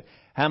messed up yet.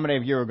 How many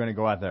of you are going to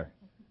go out there?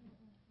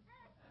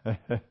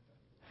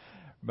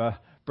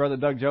 Brother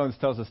Doug Jones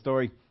tells a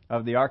story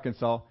of the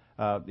Arkansas.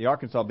 The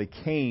Arkansas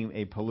became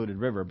a polluted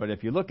river, but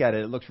if you look at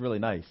it, it looks really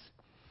nice.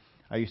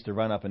 I used to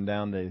run up and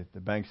down the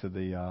banks of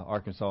the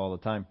Arkansas all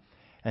the time.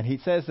 And he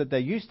says that they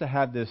used to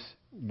have this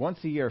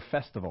once-a-year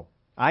festival.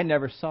 I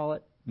never saw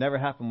it. Never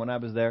happened when I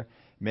was there.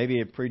 Maybe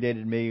it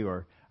predated me,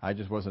 or I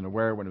just wasn't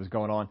aware when it was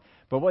going on.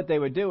 But what they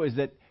would do is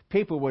that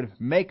people would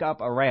make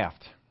up a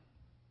raft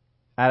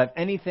out of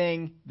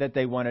anything that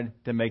they wanted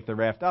to make the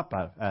raft up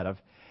out of.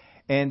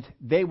 And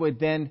they would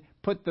then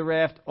put the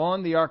raft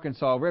on the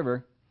Arkansas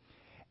River,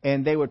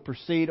 and they would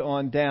proceed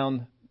on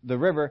down the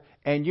river,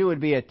 and you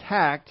would be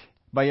attacked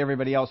by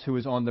everybody else who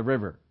was on the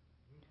river.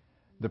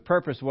 The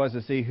purpose was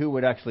to see who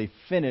would actually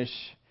finish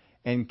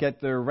and get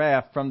their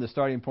raft from the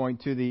starting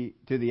point to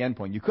the end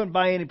point. You couldn't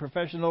buy any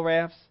professional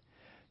rafts.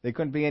 There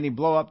couldn't be any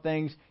blow-up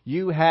things.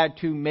 You had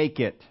to make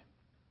it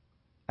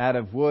out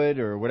of wood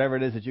or whatever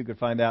it is that you could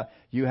find out.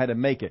 You had to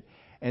make it.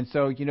 And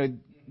so,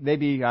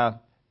 maybe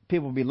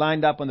people would be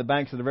lined up on the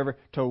banks of the river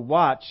to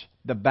watch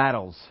the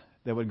battles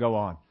that would go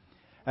on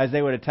as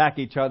they would attack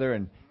each other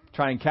and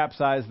try and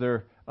capsize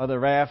their other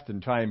raft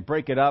and try and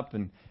break it up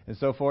and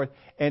so forth.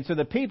 And so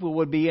the people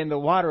would be in the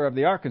water of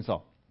the Arkansas.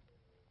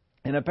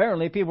 And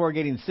apparently people were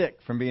getting sick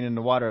from being in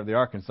the water of the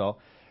Arkansas.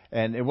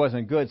 and it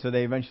wasn't good. So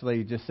they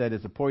eventually just said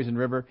it's a poison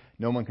river.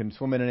 No one can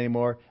swim in it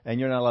anymore, and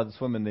you're not allowed to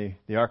swim in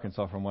the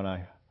Arkansas, from what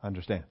I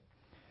understand.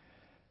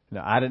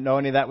 Now, I didn't know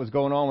any of that was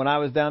going on when I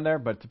was down there,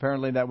 but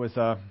apparently that was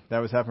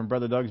happening.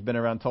 Brother Doug's been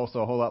around Tulsa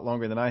a whole lot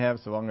longer than I have,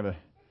 so I'm going to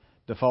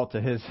default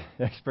to his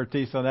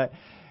expertise on that.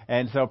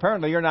 And so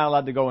apparently you're not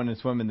allowed to go in and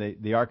swim in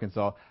the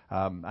Arkansas.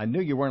 I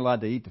knew you weren't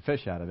allowed to eat the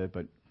fish out of it,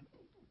 but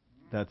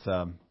that's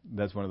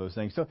one of those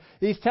things. So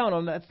he's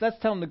telling them that's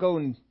telling them to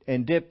go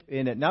and dip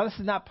in it. Now this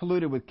is not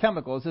polluted with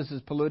chemicals. This is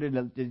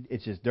polluted.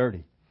 It's just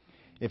dirty.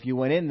 If you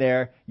went in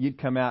there, you'd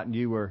come out and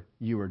you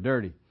were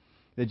dirty.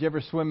 Did you ever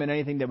swim in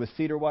anything that was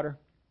cedar water?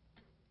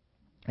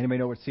 Anybody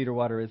know what cedar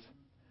water is?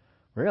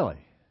 Really?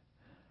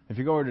 If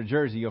you go over to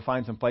Jersey, you'll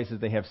find some places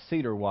they have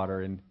cedar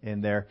water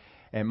in there.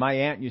 And my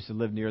aunt used to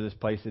live near this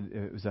place. She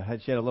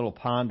had a little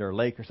pond or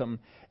lake or something,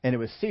 and it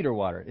was cedar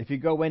water. If you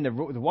go in, the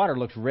water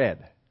looks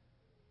red.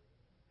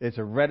 It's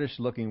a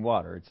reddish-looking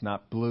water. It's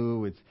not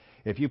blue.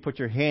 If you put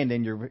your hand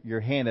in, your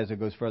hand as it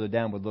goes further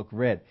down would look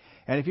red.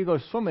 And if you go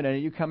swimming in it,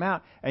 you come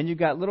out, and you've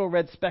got little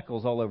red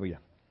speckles all over you.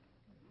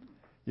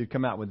 You'd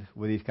come out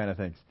with these kind of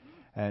things.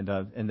 And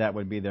that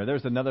would be there.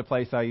 There's another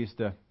place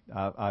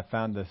I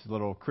found this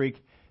little creek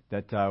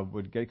that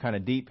would get kind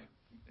of deep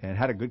and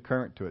had a good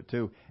current to it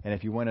too. And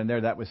if you went in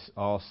there, that was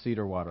all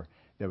cedar water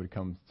that would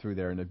come through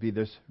there, and it'd be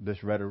this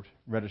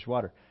reddish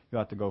water.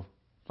 You'll have to go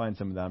find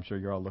some of that. I'm sure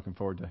you're all looking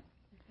forward to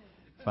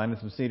finding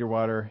some cedar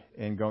water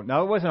and going.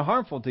 Now, it wasn't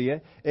harmful to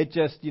you. It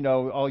just,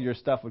 all your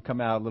stuff would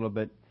come out a little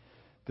bit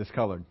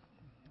discolored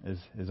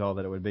is all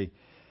that it would be.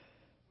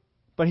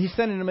 But he's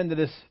sending them into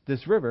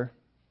this river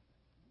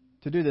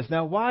to do this.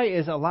 Now, why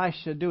is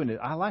Elisha doing it?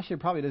 Elisha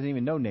probably doesn't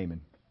even know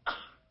Naaman.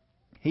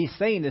 He's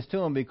saying this to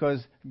him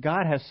because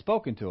God has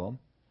spoken to him.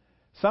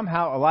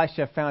 Somehow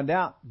Elisha found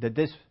out that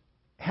this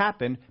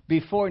happened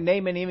before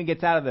Naaman even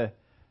gets out of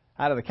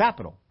the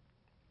capital.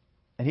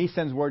 And he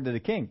sends word to the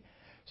king.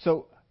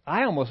 So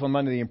I almost went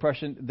under the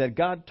impression that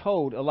God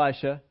told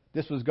Elisha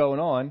this was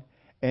going on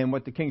and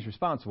what the king's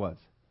response was.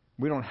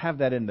 We don't have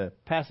that in the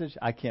passage.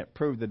 I can't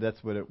prove that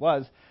that's what it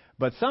was.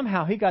 But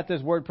somehow he got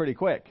this word pretty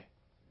quick.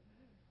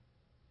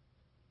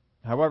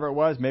 However it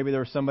was, maybe there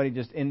was somebody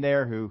just in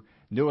there who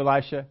knew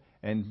Elisha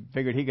and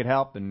figured he could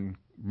help and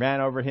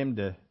ran over him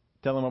to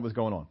tell him what was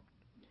going on.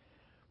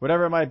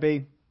 Whatever it might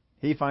be,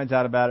 he finds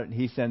out about it and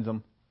he sends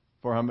them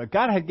for him. But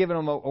God had given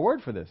him a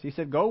word for this. He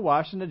said, go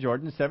wash in the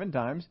Jordan 7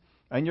 times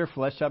and your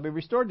flesh shall be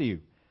restored to you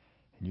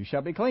and you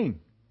shall be clean.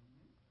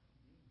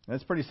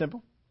 That's pretty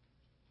simple.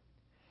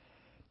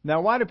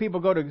 Now, why do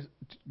people go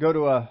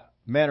to a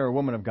man or a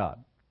woman of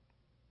God?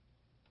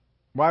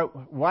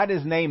 Why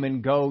does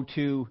Naaman go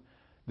to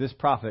this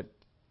prophet?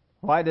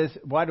 Why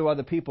do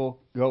other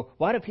people go?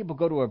 Why do people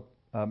go to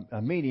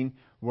a meeting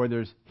where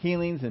there's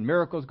healings and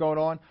miracles going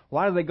on?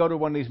 Why do they go to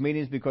one of these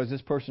meetings? Because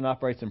this person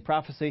operates in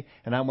prophecy,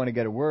 and I want to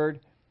get a word.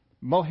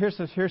 Well, here's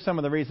some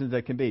of the reasons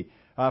that can be.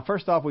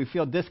 First off, we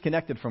feel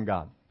disconnected from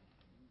God.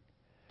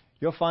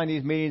 You'll find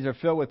these meetings are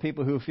filled with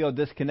people who feel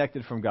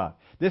disconnected from God.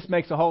 This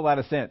makes a whole lot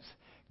of sense.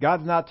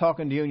 God's not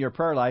talking to you in your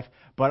prayer life,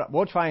 but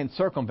we'll try and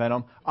circumvent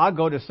him. I'll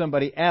go to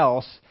somebody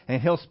else,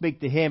 and he'll speak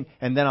to him,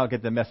 and then I'll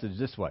get the message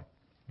this way.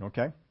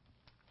 Okay?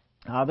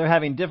 They're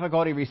having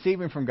difficulty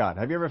receiving from God.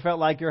 Have you ever felt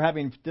like you're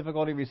having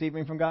difficulty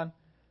receiving from God?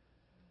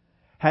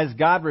 Has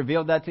God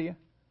revealed that to you?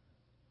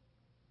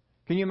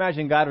 Can you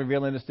imagine God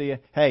revealing this to you?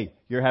 Hey,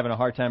 you're having a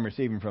hard time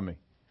receiving from me. Can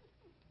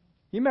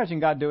you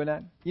imagine God doing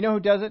that? You know who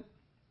does it?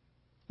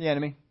 The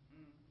enemy.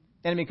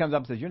 The enemy comes up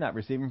and says, you're not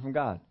receiving from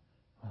God.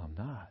 Oh, I'm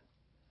not.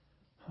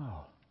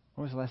 Oh,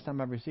 when was the last time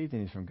I received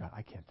anything from God?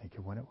 I can't think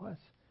of when it was.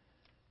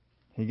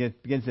 He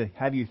begins to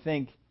have you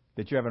think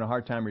that you're having a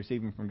hard time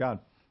receiving from God.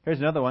 Here's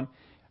another one.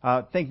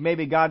 Think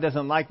maybe God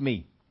doesn't like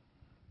me.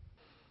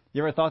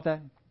 You ever thought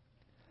that?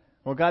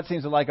 Well, God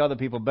seems to like other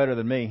people better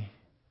than me.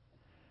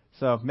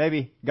 So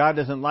maybe God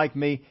doesn't like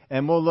me,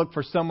 and we'll look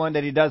for someone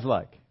that he does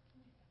like.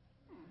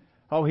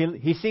 Oh,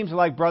 he seems to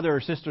like brother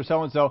or sister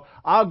so-and-so.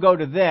 I'll go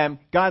to them.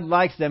 God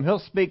likes them. He'll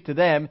speak to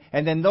them,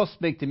 and then they'll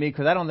speak to me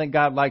because I don't think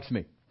God likes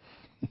me.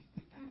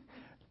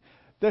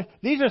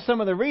 These are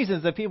some of the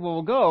reasons that people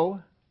will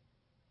go.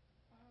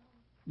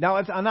 Now,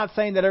 I'm not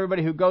saying that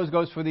everybody who goes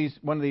for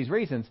one of these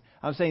reasons.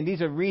 I'm saying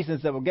these are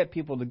reasons that will get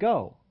people to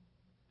go.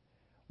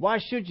 Why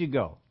should you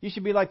go? You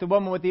should be like the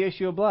woman with the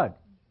issue of blood.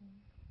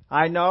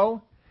 I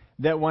know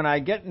that when I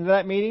get into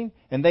that meeting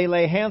and they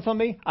lay hands on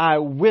me, I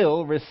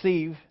will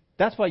receive.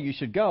 That's why you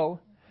should go.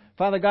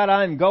 Father God,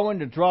 I'm going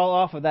to draw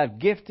off of that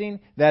gifting,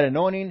 that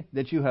anointing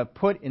that you have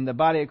put in the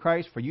body of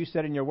Christ. For you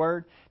said in your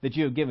word that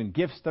you have given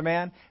gifts to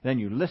man. And then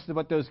you listed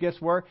what those gifts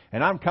were.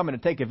 And I'm coming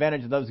to take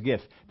advantage of those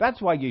gifts.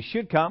 That's why you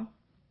should come.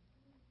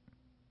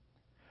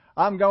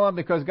 I'm going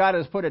because God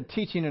has put a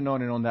teaching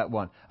anointing on that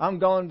one. I'm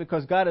going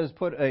because God has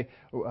put a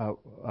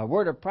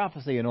word of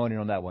prophecy anointing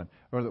on that one.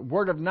 Or the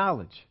word of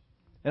knowledge.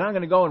 And I'm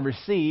going to go and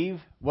receive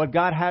what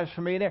God has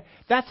for me there.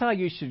 That's how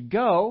you should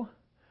go.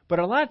 But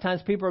a lot of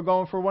times people are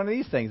going for one of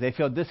these things. They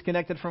feel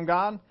disconnected from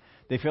God.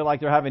 They feel like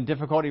they're having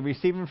difficulty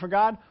receiving from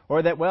God.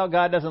 Or that, well,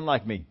 God doesn't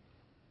like me.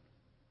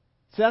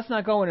 So that's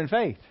not going in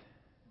faith.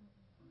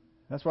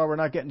 That's why we're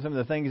not getting some of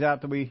the things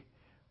out that we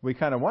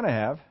kind of want to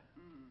have,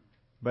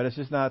 but it's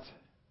just not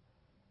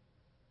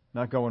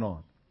going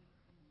on.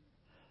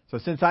 So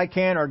since I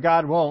can or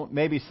God won't,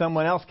 maybe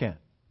someone else can.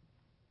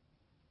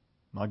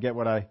 I'll get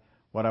what I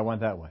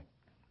want that way.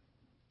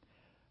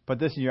 But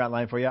this is your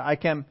outline for you. I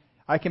can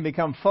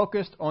become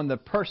focused on the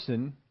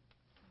person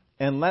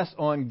and less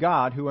on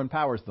God who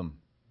empowers them.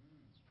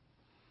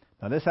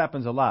 Now this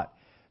happens a lot.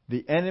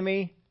 The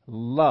enemy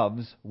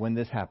loves when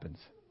this happens.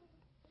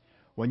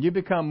 When you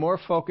become more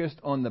focused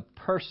on the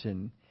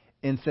person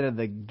instead of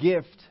the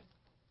gift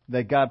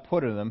that God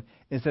put in them,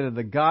 instead of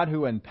the God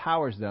who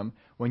empowers them,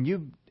 when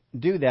you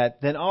do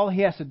that, then all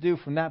he has to do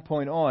from that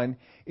point on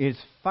is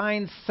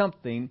find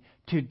something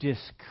to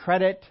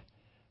discredit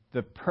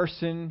the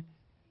person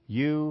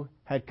you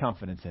had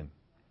confidence in.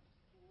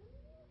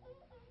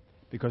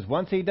 Because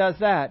once he does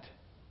that,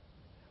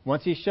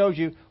 once he shows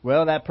you,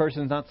 well, that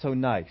person's not so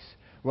nice.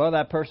 Well,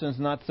 that person's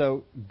not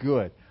so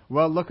good.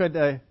 Well, look at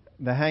the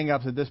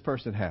hang-ups that this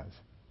person has.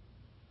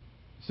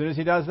 As soon as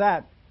he does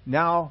that,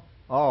 now,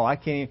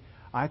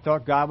 I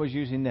thought God was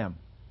using them.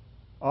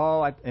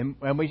 And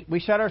we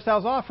shut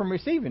ourselves off from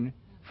receiving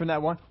from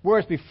that one,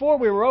 whereas before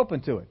we were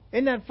open to it.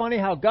 Isn't that funny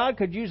how God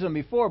could use them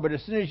before, but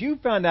as soon as you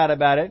found out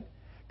about it,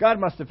 God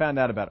must have found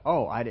out about it.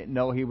 I didn't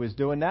know he was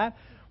doing that.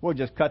 We'll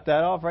just cut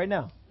that off right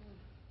now.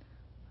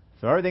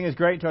 So everything is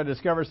great until I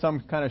discover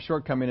some kind of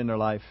shortcoming in their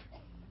life.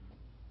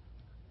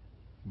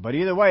 But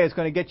either way, it's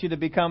going to get you to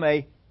become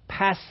a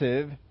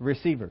passive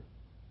receiver.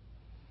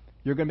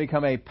 You're going to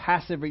become a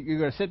passive. You're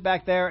going to sit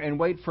back there and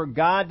wait for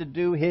God to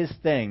do his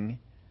thing.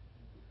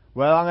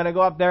 Well, I'm going to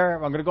go up there.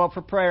 I'm going to go up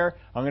for prayer.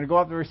 I'm going to go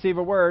up and receive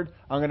a word.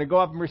 I'm going to go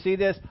up and receive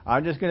this.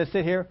 I'm just going to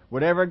sit here.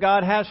 Whatever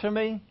God has for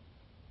me,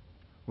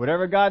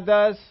 whatever God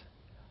does,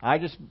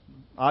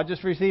 I'll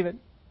just receive it.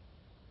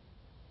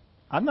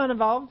 I'm not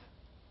involved.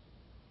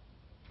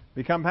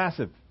 Become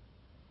passive.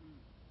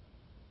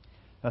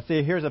 Now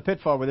see, here's a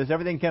pitfall with this.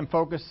 Everything can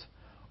focus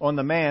on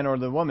the man or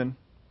the woman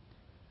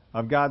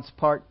of God's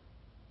part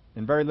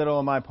and very little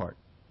on my part.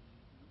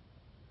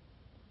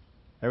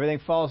 Everything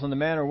falls on the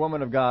man or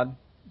woman of God.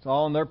 It's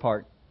all on their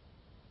part.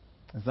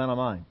 It's not on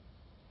mine.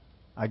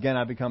 Again,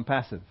 I become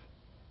passive.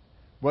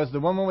 Was the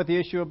woman with the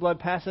issue of blood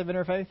passive in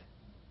her faith?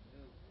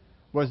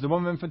 Was the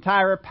woman from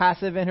Tyre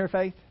passive in her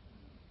faith?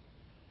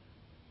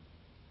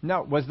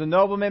 No. Was the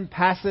nobleman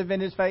passive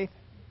in his faith?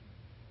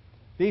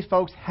 These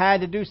folks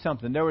had to do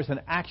something. There was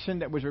an action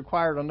that was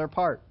required on their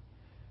part.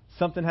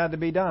 Something had to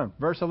be done.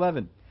 Verse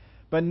 11.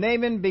 But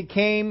Naaman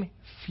became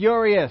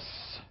furious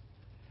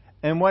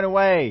and went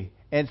away.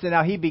 And so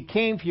now he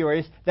became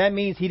furious. That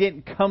means he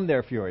didn't come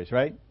there furious,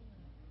 right?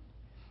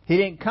 He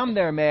didn't come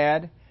there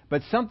mad,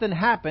 but something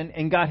happened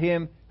and got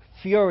him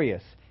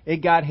furious.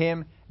 It got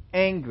him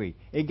angry.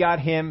 It got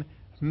him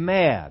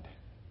mad.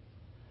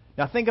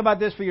 Now think about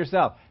this for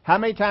yourself. How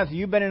many times have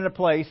you been in a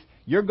place,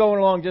 you're going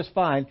along just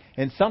fine,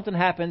 and something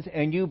happens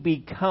and you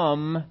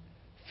become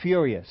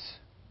furious?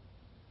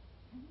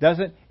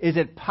 Is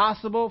it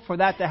possible for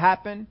that to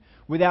happen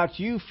without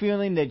you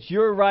feeling that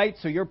your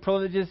rights or your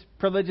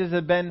privileges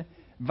have been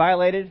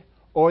violated,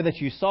 or that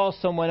you saw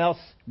someone else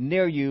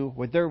near you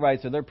with their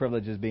rights or their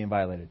privileges being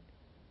violated?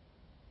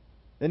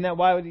 Isn't that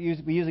why we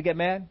usually get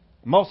mad?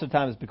 Most of the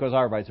time it's because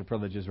our rights or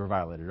privileges were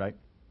violated, right?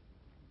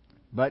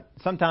 But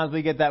sometimes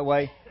we get that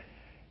way,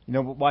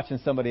 watching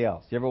somebody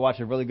else. You ever watch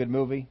a really good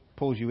movie,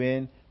 pulls you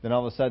in, then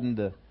all of a sudden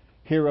the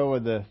hero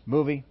of the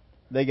movie,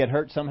 they get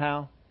hurt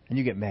somehow, and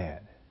you get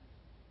mad.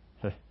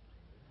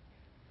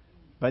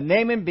 But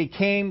Naaman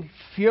became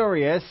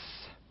furious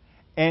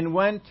and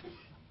went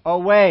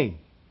away.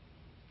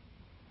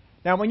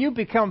 Now, when you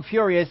become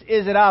furious,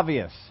 is it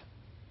obvious?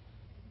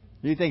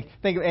 You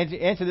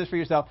answer this for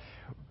yourself.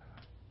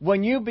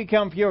 When you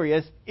become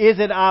furious, is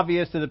it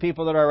obvious to the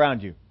people that are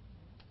around you?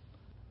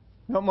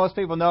 Most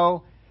people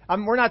know.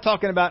 We're not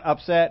talking about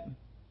upset.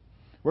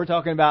 We're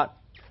talking about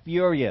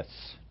furious.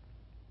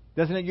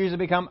 Doesn't it usually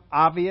become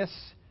obvious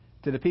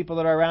to the people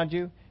that are around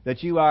you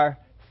that you are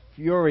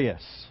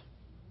furious?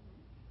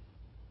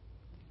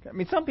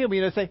 Some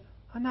people say,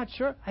 I'm not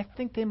sure. I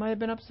think they might have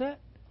been upset.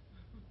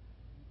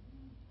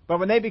 But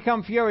when they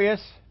become furious,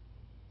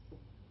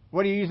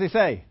 what do you usually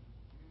say?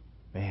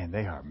 Man,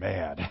 they are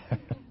mad.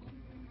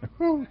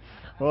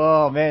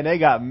 Oh, man, they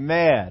got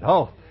mad.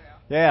 Oh,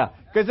 yeah.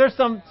 Because there's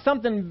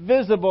something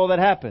visible that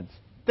happens.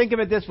 Think of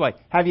it this way.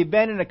 Have you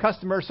been in a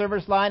customer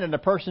service line and the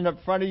person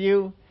up front of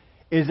you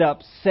is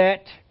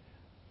upset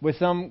with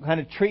some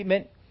kind of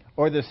treatment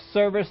or the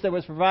service that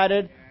was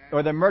provided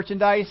or the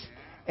merchandise,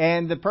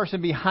 and the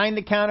person behind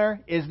the counter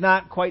is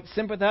not quite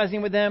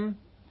sympathizing with them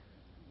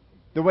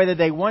the way that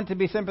they want to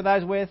be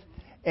sympathized with?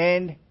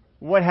 And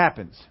what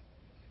happens?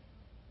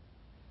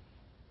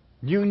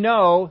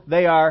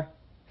 They are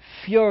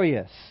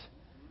furious.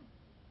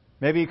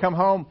 Maybe you come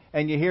home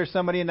and you hear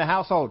somebody in the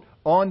household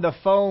on the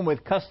phone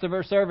with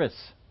customer service,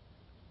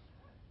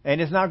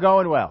 and it's not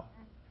going well.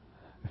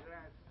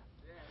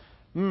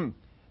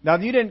 Now,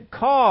 you didn't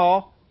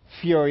call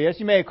furious.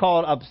 You may have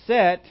called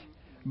upset,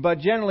 But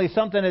generally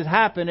something has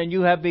happened and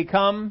you have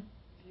become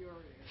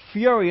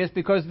furious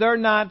because they're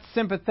not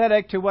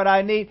sympathetic to what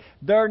I need.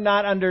 They're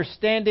not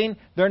understanding.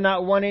 They're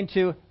not wanting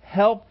to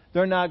help.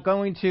 They're not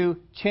going to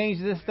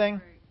change this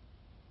thing.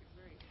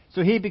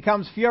 So he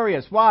becomes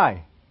furious.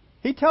 Why?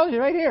 He tells you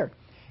right here.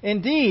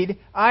 Indeed,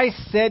 I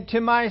said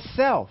to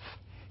myself,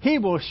 he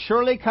will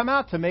surely come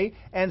out to me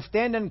and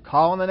stand and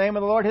call on the name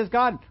of the Lord his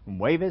God, and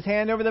wave his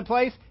hand over the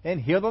place and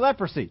heal the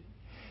leprosy.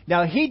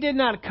 Now, he did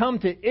not come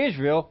to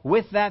Israel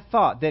with that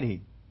thought, did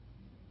he?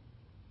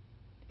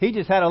 He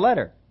just had a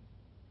letter.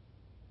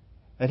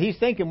 And he's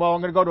thinking, well,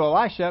 I'm going to go to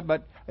Elisha,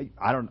 but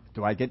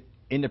do I get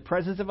in the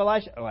presence of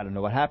Elisha? Oh, I don't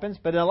know what happens.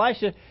 But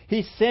Elisha,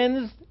 he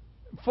sends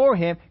for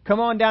him, come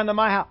on down to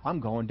my house. I'm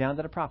going down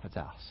to the prophet's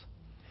house.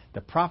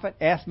 The prophet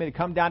asked me to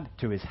come down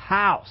to his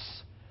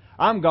house.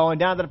 I'm going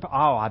down to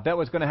I bet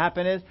what's going to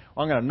happen is,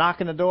 I'm going to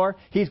knock on the door.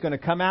 He's going to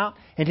come out,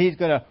 and he's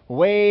going to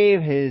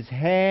wave his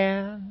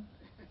hand.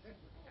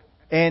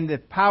 And the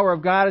power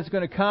of God is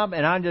going to come,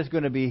 and I'm just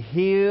going to be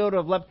healed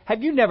of leprosy.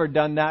 Have you never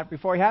done that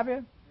before, have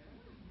you?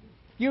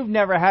 You've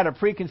never had a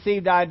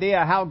preconceived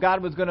idea how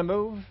God was going to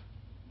move?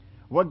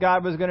 What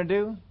God was going to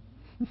do?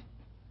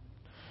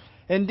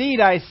 Indeed,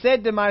 I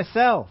said to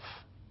myself,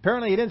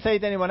 apparently he didn't say it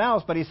to anyone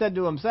else, but he said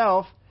to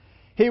himself,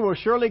 he will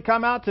surely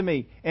come out to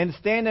me and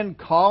stand and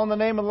call on the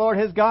name of the Lord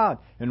his God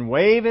and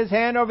wave his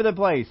hand over the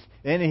place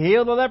and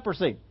heal the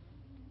leprosy.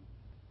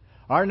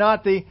 Are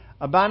not the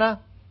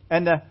Abana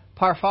and the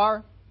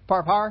Parpar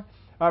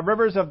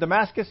rivers of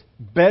Damascus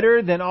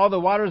better than all the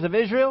waters of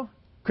Israel?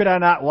 Could I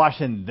not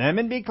wash in them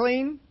and be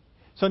clean?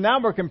 So now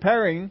we're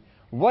comparing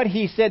what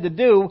he said to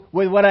do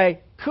with what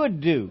I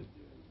could do.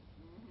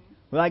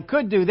 Well, I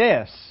could do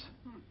this.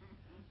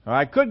 Or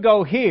I could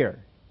go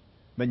here.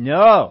 But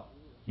no.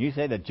 You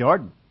say the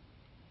Jordan.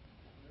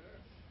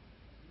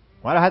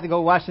 Why do I have to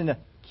go wash in the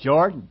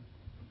Jordan?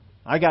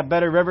 I got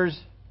better rivers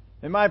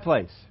in my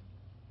place.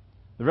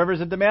 The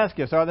rivers of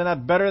Damascus, are they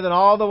not better than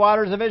all the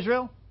waters of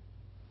Israel?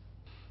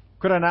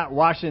 Could I not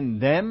wash in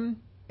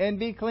them and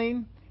be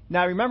clean?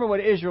 Now remember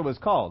what Israel was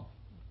called.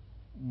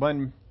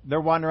 When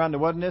they're wandering around the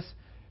wilderness,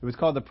 it was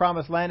called the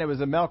Promised Land. It was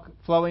a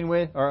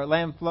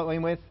land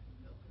flowing with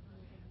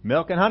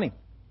milk and honey.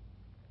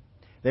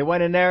 They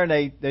went in there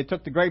and they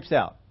took the grapes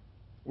out.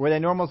 Were they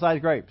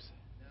normal-sized grapes?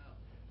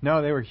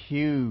 No, they were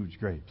huge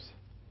grapes.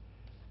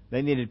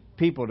 They needed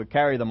people to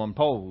carry them on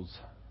poles.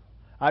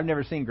 I've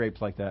never seen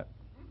grapes like that.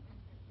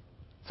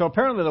 So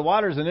apparently the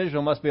waters in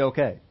Israel must be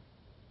okay.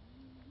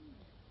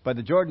 But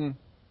the Jordan,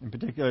 in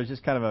particular, is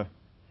just kind of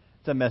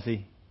it's a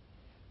messy,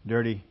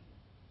 dirty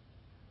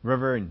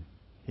river, and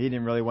he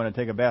didn't really want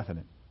to take a bath in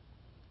it.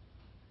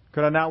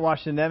 Could I not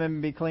wash in them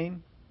and be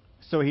clean?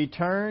 So he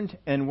turned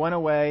and went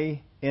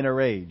away in a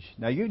rage.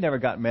 Now, you've never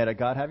gotten mad at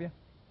God, have you?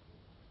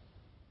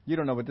 You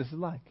don't know what this is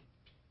like.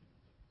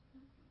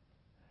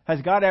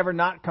 Has God ever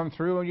not come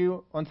through on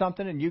you on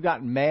something and you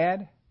got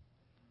mad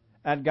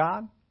at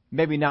God?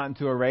 Maybe not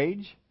into a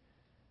rage,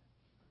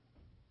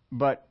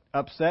 but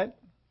upset.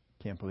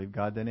 Can't believe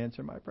God didn't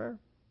answer my prayer.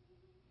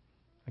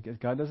 I guess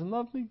God doesn't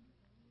love me.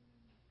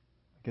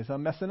 I guess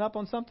I'm messing up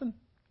on something.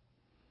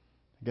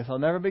 I guess I'll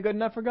never be good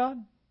enough for God.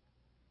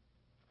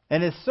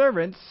 And his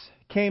servants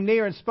came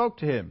near and spoke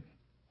to him.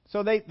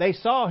 So they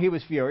saw he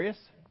was furious.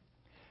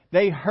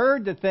 They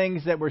heard the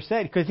things that were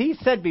said. Because he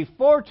said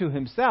before to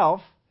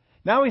himself.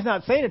 Now he's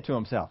not saying it to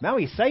himself. Now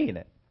he's saying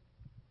it.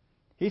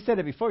 He said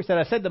it before. He said,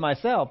 I said to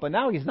myself. But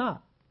now he's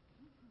not.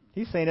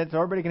 He's saying it so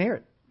everybody can hear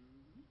it.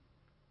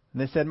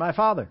 And they said, my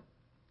father,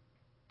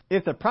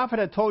 if the prophet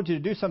had told you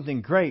to do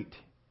something great,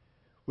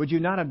 would you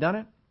not have done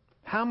it?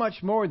 How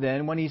much more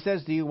then when he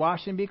says to you,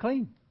 wash and be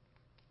clean?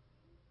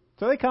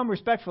 So they come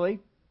respectfully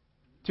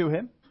to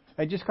him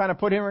and just kind of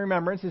put him in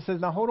remembrance. He says,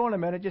 now hold on a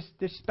minute. Just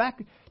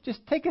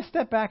take a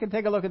step back and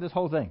take a look at this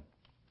whole thing.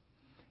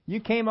 You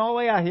came all the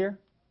way out here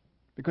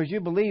because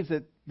you believed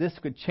that this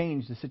could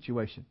change the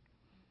situation.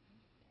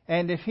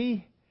 And if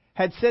he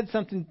had said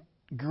something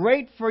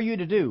great for you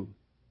to do,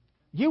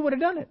 you would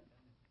have done it.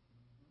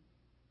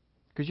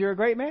 Because you're a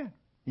great man.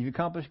 You've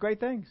accomplished great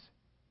things.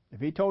 If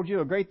he told you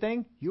a great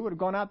thing, you would have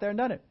gone out there and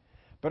done it.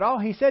 But all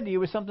he said to you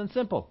was something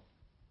simple.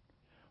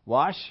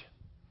 Wash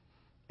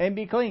and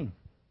be clean.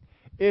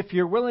 If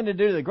you're willing to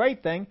do the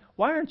great thing,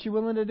 why aren't you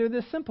willing to do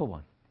this simple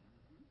one?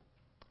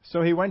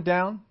 So he went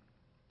down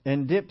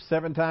and dipped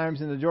 7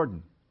 times in the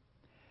Jordan.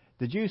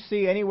 Did you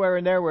see anywhere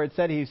in there where it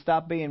said he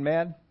stopped being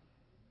mad?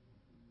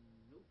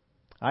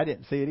 I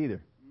didn't see it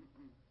either.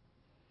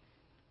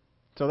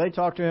 So they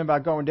talked to him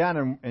about going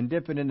down and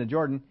dipping in the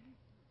Jordan.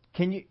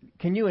 Can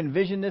you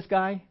envision this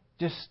guy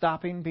just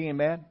stopping being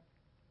mad?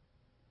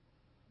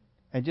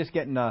 And just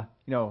getting a,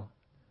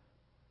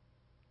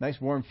 nice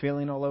warm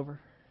feeling all over?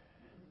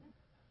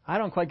 I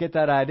don't quite get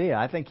that idea.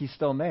 I think he's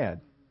still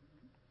mad.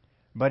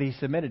 But he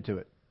submitted to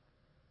it.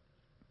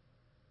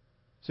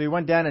 So he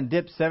went down and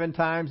dipped 7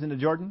 times in the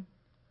Jordan.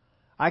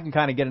 I can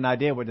kind of get an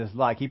idea what this is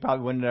like. He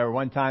probably went in there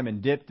one time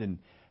and dipped, and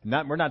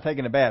we're not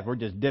taking a bath. We're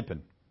just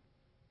dipping.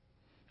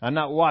 I'm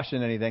not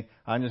washing anything.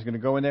 I'm just going to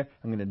go in there.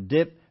 I'm going to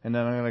dip, and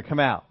then I'm going to come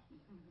out.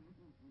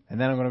 And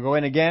then I'm going to go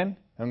in again.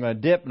 I'm going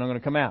to dip and I'm going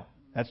to come out.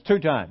 That's 2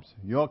 times.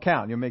 You'll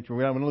count. You'll make sure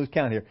we don't want to lose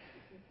count here.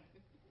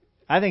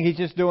 I think he's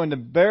just doing the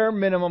bare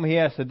minimum he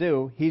has to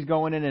do. He's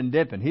going in and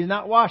dipping. He's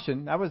not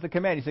washing. That was the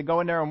command. He said, go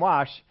in there and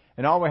wash.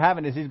 And all we're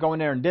having is he's going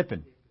there and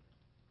dipping.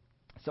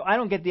 So I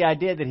don't get the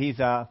idea that he's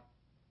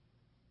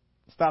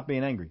stopped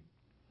being angry.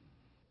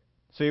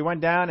 So he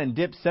went down and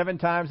dipped 7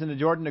 times in the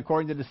Jordan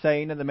according to the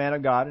saying of the man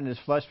of God, and his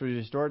flesh was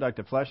restored like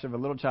the flesh of a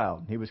little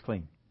child. He was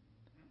clean.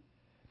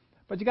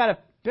 But you got to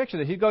picture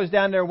this. He goes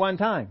down there 1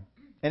 time,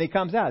 and he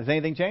comes out. Has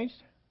anything changed?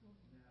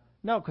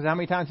 No, because how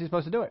many times is he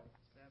supposed to do it?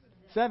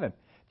 7.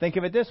 Think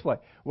of it this way.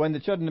 When the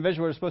children of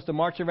Israel were supposed to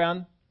march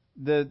around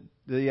the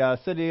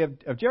city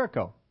of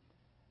Jericho,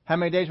 how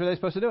many days were they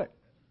supposed to do it?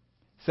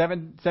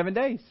 7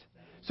 days.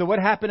 So what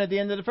happened at the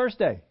end of the first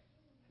day?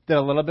 Did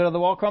a little bit of the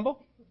wall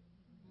crumble?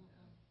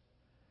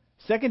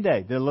 Second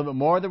day, did a little bit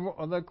more of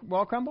the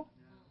wall crumble?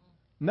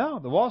 No,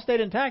 the wall stayed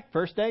intact.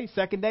 First day,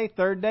 second day,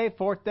 third day,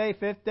 fourth day,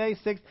 fifth day,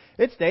 sixth.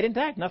 It stayed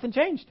intact. Nothing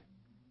changed.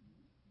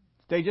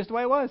 Stayed just the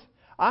way it was.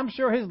 I'm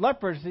sure his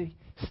leprosy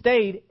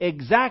stayed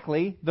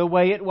exactly the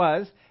way it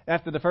was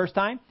after the first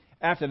time,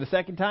 after the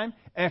second time,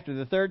 after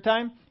the third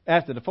time,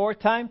 after the fourth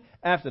time,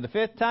 after the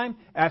 5th time,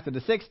 after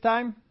the 6th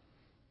time.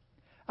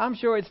 I'm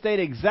sure it stayed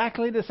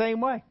exactly the same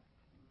way.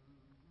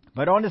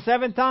 But on the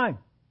 7th time,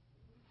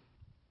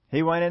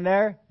 he went in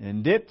there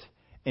and dipped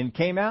and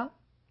came out,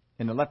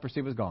 and the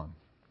leprosy was gone.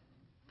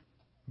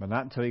 But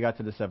not until he got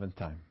to the 7th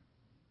time.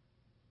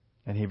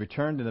 And he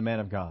returned to the man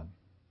of God,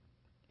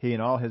 he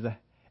and all his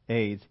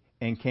aides,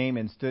 and came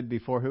and stood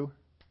before who?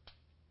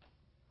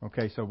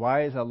 Okay, so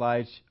why is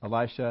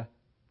Elisha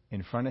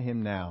in front of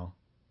him now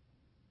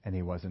and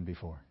he wasn't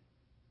before?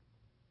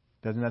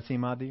 Doesn't that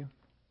seem odd to you?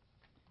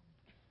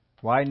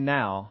 Why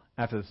now,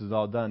 after this is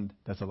all done,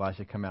 does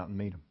Elisha come out and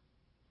meet him?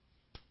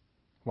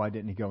 Why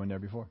didn't he go in there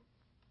before?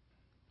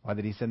 Why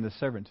did he send the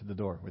servant to the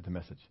door with the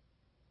message?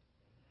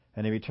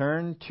 And he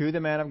returned to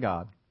the man of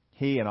God,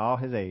 he and all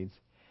his aides,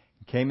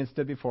 and came and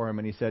stood before him,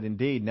 and he said,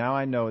 Indeed, now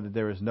I know that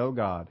there is no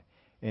God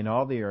in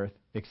all the earth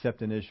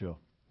except in Israel.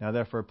 Now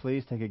therefore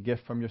please take a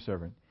gift from your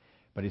servant.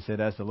 But he said,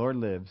 As the Lord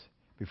lives,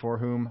 before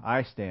whom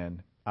I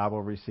stand, I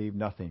will receive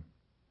nothing.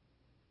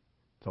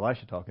 It's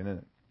Elisha talking, isn't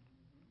it?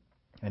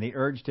 And he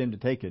urged him to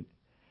take it,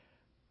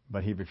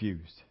 but he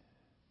refused.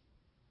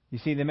 You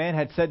see, the man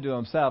had said to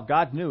himself,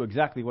 God knew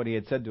exactly what he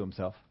had said to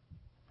himself.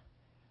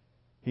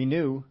 He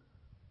knew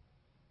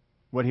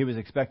what he was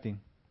expecting.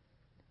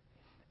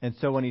 And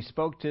so when he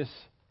spoke this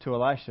to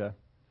Elisha,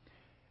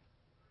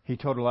 he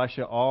told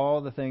Elisha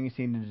all the things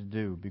he needed to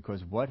do,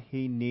 because what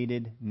he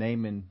needed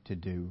Naaman to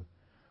do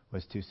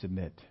was to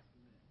submit.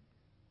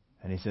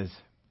 And he says,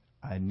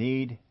 I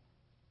need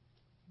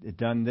it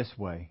done this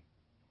way,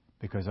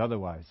 because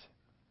otherwise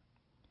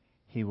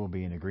he will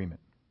be in agreement.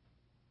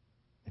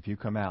 If you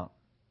come out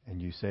and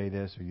you say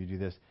this or you do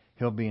this,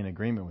 he'll be in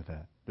agreement with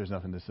that. There's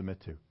nothing to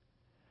submit to.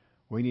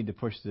 We need to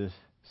push this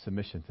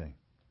submission thing.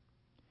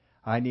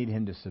 I need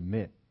him to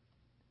submit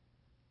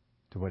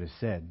to what is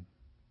said.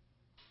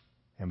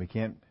 And we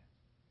can't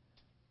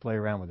play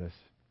around with this.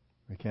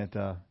 We can't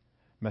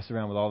mess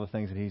around with all the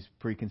things that he's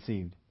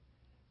preconceived.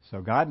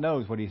 So God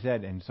knows what he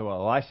said. And so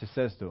Elisha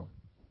says to him,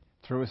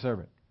 through a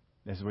servant,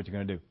 this is what you're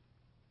going to do.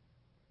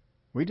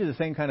 We do the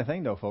same kind of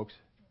thing, though, folks.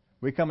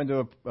 We come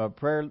into a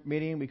prayer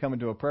meeting, we come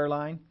into a prayer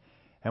line,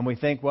 and we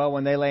think, well,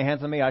 when they lay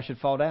hands on me, I should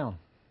fall down.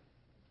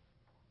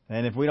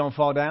 And if we don't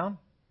fall down,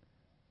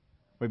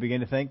 we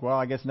begin to think, well,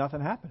 I guess nothing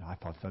happened. I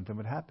thought something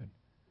would happen.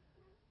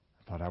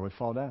 I thought I would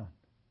fall down.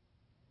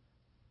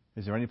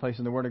 Is there any place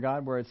in the Word of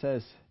God where it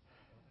says,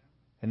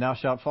 and thou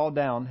shalt fall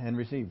down and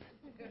receive?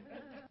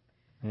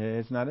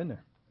 It's not in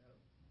there.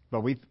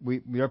 But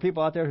there are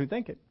people out there who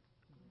think it.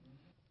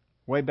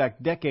 Way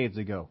back decades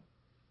ago,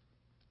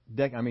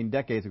 back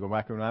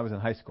when I was in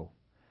high school,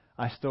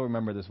 I still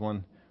remember this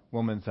one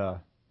woman's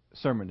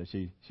sermon that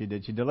she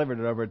did. She delivered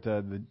it over at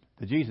the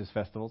Jesus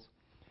festivals.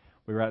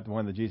 We were at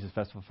one of the Jesus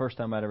festivals. First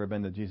time I'd ever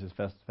been to the Jesus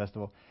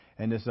festival.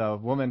 And this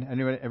woman,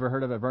 anyone ever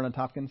heard of Verna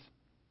Tompkins?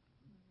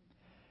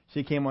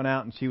 She came on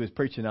out and she was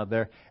preaching out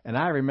there. And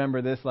I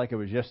remember this like it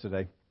was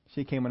yesterday.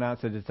 She came on out and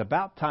said, it's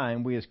about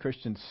time we as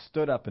Christians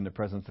stood up in the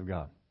presence of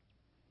God.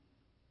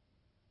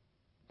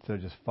 Instead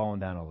of just falling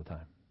down all the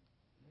time.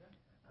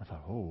 I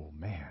thought, oh,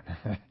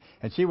 man.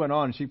 And she went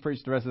on and she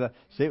preached the rest of that.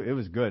 It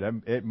was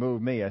good. It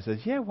moved me. I said,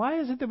 yeah, why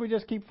is it that we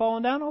just keep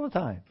falling down all the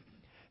time?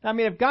 I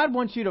mean, if God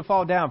wants you to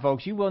fall down,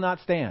 folks, you will not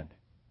stand.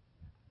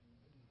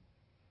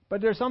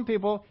 But there's some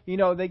people,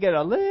 they get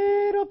a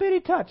little bitty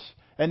touch.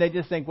 And they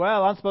just think,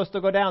 well, I'm supposed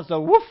to go down. So,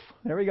 woof,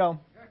 there we go.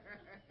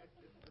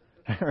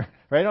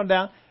 Right on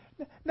down.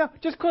 No,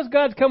 just because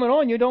God's coming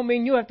on you don't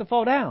mean you have to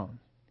fall down.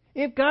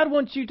 If God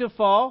wants you to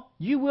fall,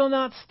 you will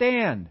not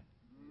stand.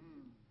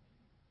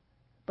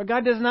 But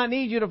God does not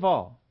need you to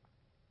fall.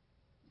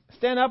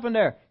 Stand up in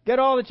there. Get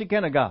all that you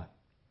can of God.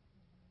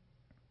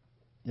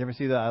 You ever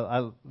see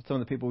that? Some of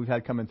the people we've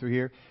had coming through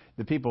here,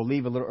 the people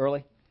leave a little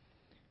early.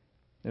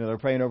 They're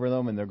praying over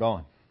them and they're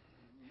gone.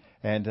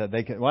 And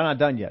we're not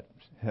done yet.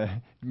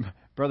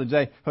 Brother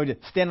Jay, hold you,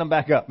 stand them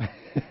back up.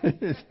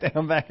 Stand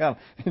them back up.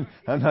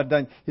 I'm not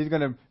done. He's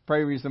going to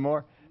pray with you some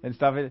more and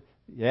stuff.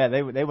 Yeah,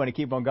 they want to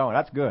keep on going.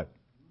 That's good.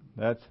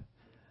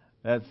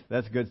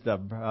 That's good stuff.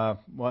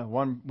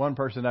 One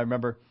person I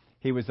remember,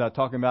 he was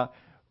talking about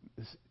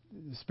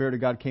the Spirit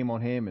of God came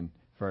on him and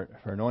for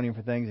anointing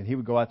for things, and he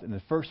would go out in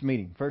the first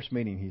meeting.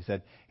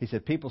 He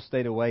said people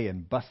stayed away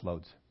in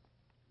busloads.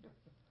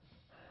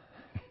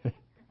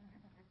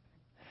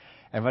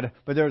 But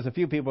there was a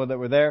few people that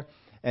were there,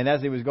 and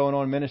as he was going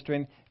on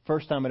ministering,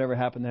 first time it ever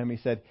happened to him, he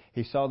said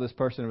he saw this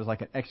person. It was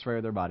like an X-ray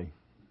of their body,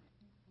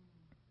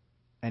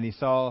 and he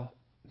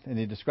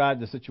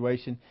described the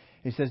situation.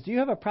 He says, "Do you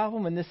have a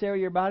problem in this area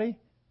of your body?"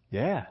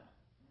 "Yeah."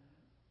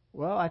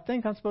 "Well, I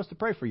think I'm supposed to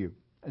pray for you."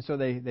 And so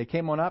they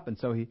came on up, and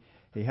so he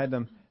had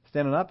them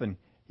standing up, and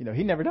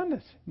he'd never done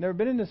this, never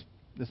been in this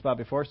spot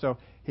before. So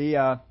he said,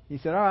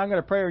 "All right, I'm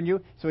going to pray on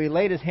you." So he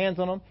laid his hands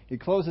on him. He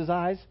closed his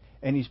eyes,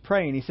 and he's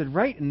praying. He said,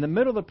 right in the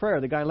middle of the prayer,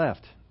 the guy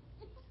left.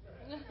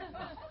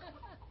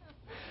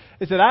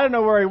 He said, "I don't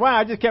know where he went.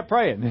 I just kept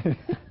praying."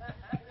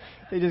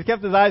 He just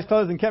kept his eyes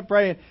closed and kept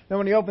praying. Then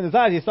when he opened his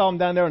eyes, he saw him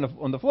down there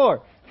on the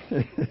floor.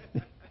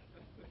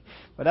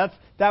 But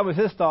that was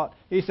his thought.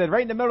 He said,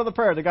 right in the middle of the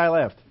prayer, the guy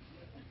left.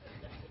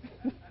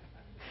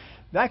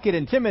 That could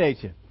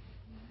intimidate you.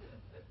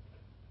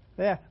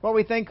 Yeah. Well,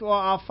 we think, well,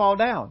 I'll fall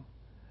down.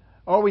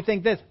 Or we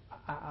think this.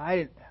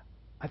 I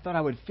thought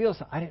I would feel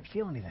something. I didn't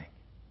feel anything.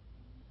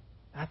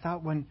 I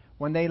thought when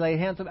they laid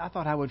hands on me, I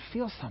thought I would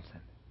feel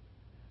something.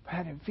 But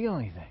I didn't feel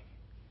anything.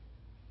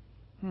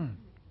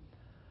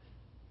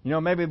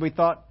 Maybe we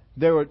thought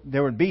there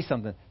would be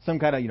something. Some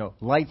kind of,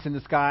 lights in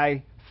the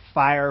sky,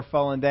 fire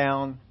falling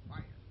down,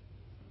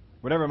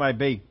 whatever it might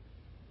be.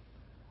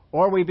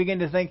 Or we begin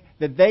to think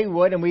that they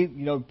would, and we,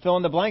 fill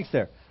in the blanks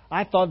there.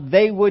 I thought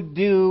they would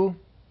do,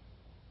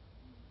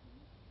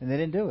 and they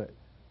didn't do it.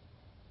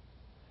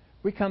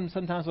 We come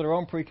sometimes with our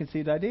own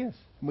preconceived ideas.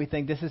 And we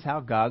think this is how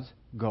God's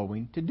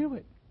going to do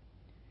it.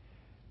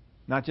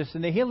 Not just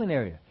in the healing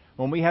area.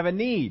 When we have a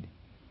need,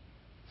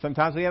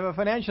 sometimes we have a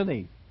financial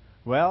need.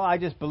 Well, I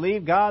just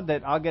believe God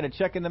that I'll get a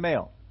check in the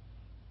mail.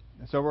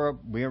 And so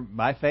we're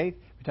by faith.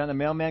 Every time the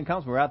mailman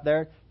comes, we're out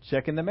there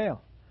checking the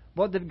mail.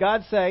 Well, did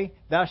God say,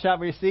 "Thou shalt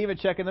receive a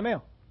check in the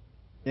mail"?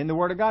 In the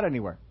Word of God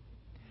anywhere?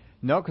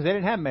 No, because they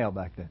didn't have mail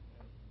back then.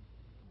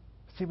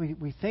 See,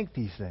 we think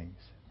these things.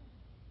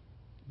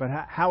 But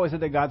how is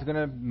it that God's going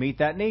to meet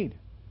that need?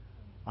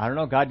 I don't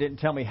know. God didn't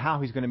tell me how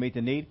He's going to meet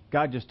the need.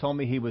 God just told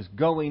me He was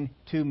going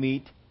to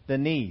meet the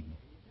need.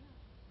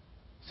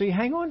 So you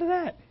hang on to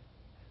that.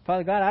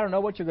 Father God, I don't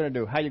know what you're going to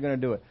do, how you're going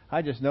to do it.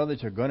 I just know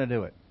that you're going to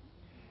do it.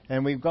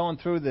 And we've gone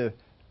through the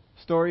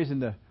stories in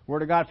the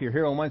Word of God. If you're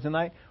here on Wednesday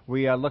night,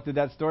 we looked at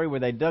that story where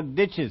they dug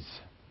ditches.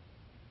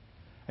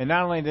 And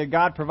not only did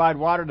God provide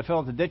water to fill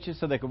up the ditches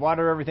so they could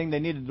water everything they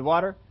needed to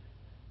water,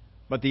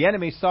 but the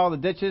enemy saw the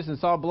ditches and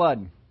saw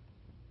blood.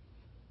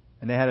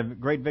 And they had a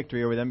great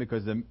victory over them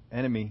because the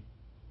enemy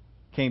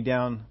came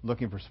down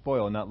looking for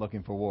spoil and not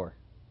looking for war.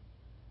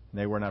 And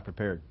they were not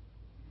prepared.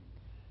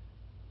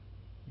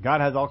 God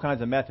has all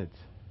kinds of methods.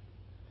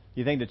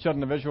 You think the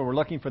children of Israel were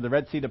looking for the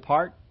Red Sea to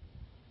part?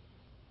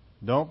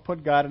 Don't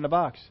put God in a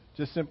box.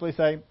 Just simply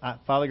say,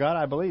 Father God,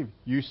 I believe.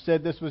 You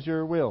said this was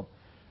your will.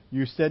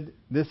 You said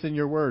this in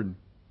your word.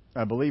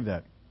 I believe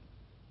that.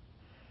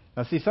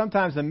 Now see,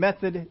 sometimes the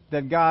method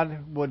that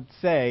God would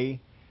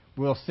say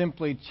will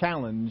simply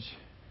challenge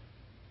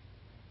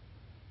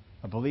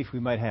a belief we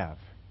might have.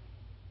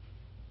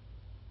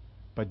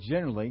 But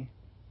generally,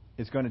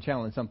 it's going to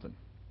challenge something.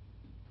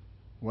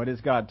 What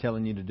is God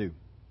telling you to do?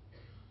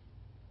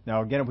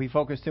 Now again, if we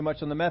focus too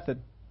much on the method,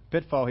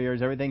 pitfall here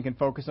is everything can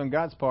focus on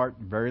God's part,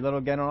 very little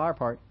again on our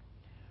part.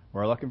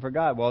 We're looking for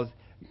God. Well,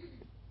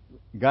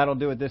 God will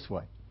do it this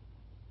way.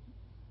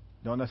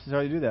 Don't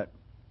necessarily do that.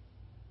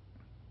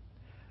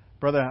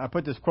 Brother, I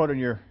put this quote in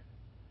your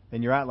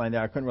outline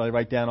there. I couldn't really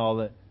write down all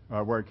that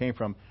where it came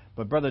from.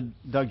 But Brother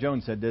Doug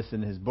Jones said this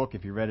in his book,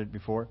 if you read it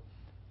before.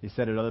 He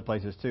said it other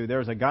places too.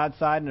 There's a God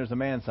side and there's a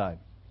man side.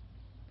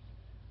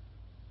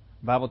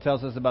 The Bible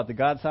tells us about the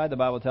God side. The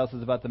Bible tells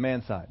us about the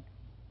man side.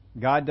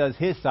 God does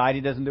His side.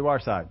 He doesn't do our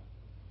side.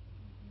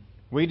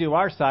 We do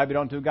our side. We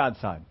don't do God's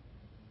side.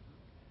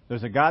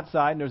 There's a God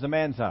side and there's a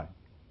man side.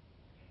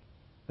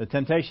 The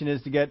temptation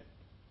is to get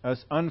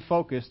us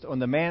unfocused on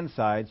the man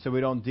side so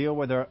we don't deal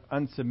with our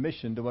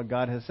unsubmission to what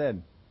God has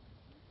said.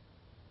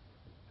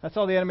 That's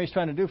all the enemy is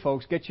trying to do,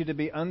 folks. Get you to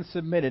be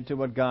unsubmitted to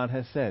what God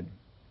has said.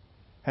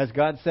 Has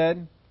God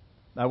said,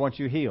 I want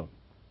you healed?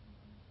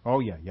 Oh,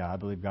 yeah, I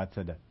believe God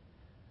said that.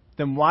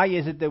 Then why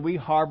is it that we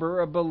harbor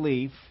a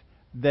belief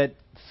that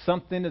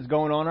something that's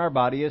going on in our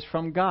body is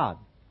from God?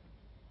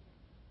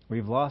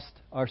 We've lost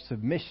our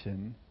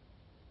submission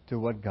to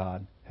what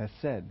God has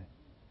said.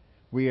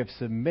 We have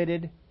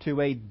submitted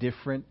to a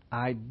different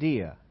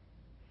idea.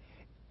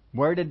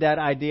 Where did that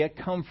idea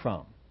come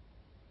from?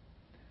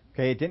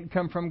 Okay, it didn't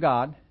come from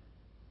God.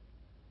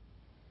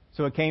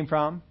 So it came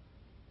from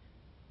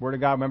Word of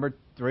God. Remember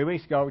 3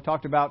 weeks ago we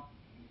talked about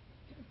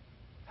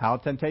how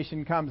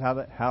temptation comes,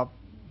 how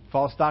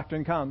false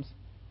doctrine comes.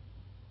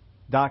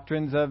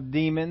 doctrines of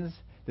demons,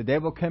 the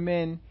devil will come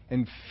in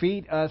and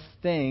feed us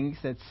things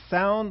that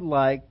sound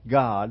like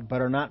God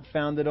but are not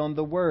founded on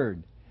the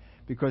Word.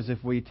 Because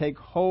if we take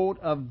hold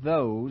of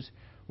those,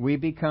 we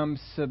become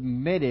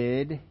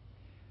submitted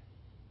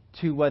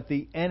to what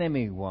the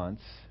enemy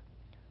wants,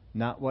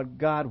 not what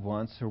God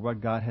wants or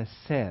what God has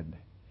said.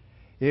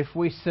 If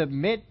we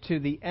submit to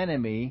the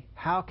enemy,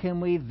 how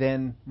can we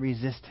then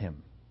resist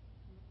him?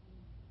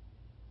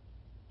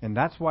 And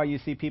that's why you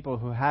see people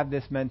who have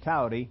this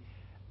mentality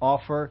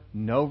offer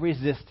no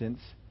resistance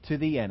to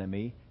the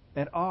enemy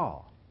at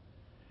all.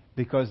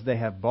 Because they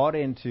have bought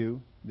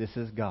into this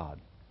is God.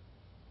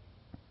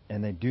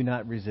 And they do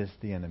not resist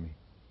the enemy.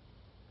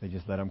 They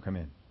just let him come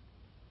in.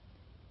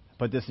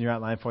 Put this in your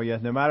outline for you.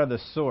 No matter the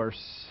source,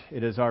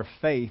 it is our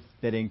faith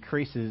that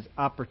increases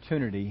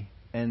opportunity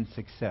and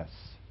success.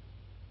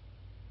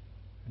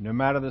 No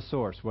matter the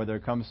source, whether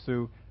it comes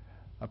through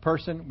a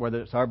person,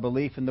 whether it's our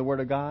belief in the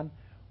Word of God,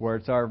 whether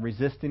it's our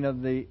resisting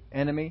of the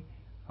enemy,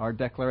 our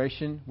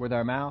declaration with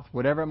our mouth,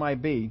 whatever it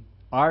might be,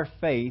 our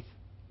faith,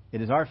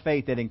 it is our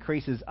faith that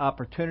increases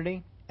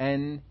opportunity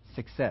and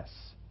success.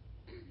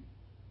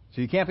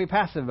 So you can't be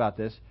passive about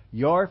this.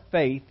 Your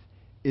faith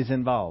is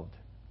involved.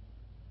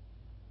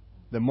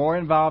 The more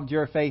involved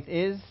your faith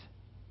is,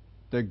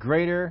 the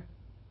greater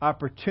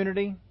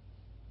opportunity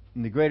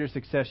and the greater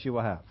success you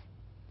will have.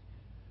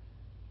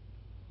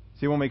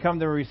 See, when we come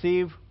to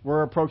receive,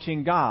 we're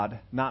approaching God,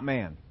 not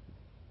man.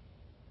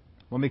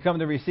 When we come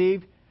to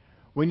receive,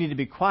 we need to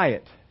be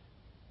quiet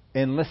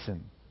and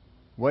listen.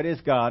 What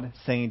is God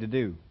saying to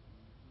do?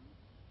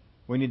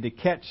 We need to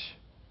catch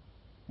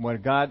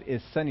what God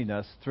is sending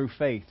us through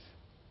faith,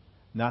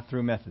 not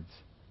through methods.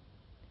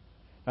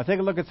 Now take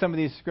a look at some of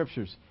these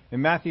scriptures.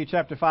 In Matthew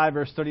chapter 5,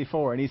 verse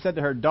 34, and he said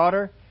to her,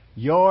 "Daughter,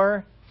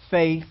 your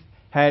faith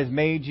has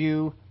made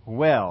you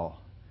well.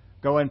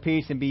 Go in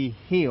peace and be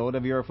healed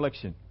of your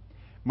affliction."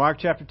 Mark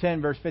chapter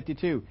 10, verse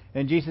 52,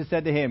 and Jesus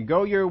said to him,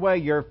 "Go your way,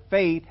 your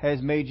faith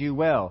has made you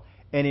well."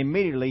 And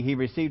immediately he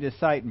received his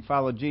sight and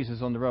followed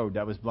Jesus on the road.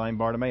 That was blind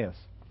Bartimaeus.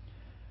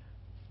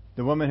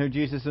 The woman who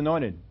Jesus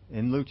anointed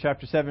in Luke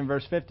chapter 7,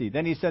 verse 50.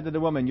 Then he said to the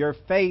woman, "Your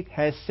faith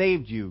has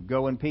saved you.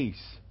 Go in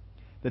peace."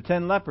 The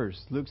 10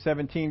 lepers, Luke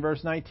 17,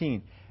 verse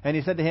 19. And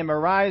he said to him,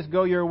 "Arise,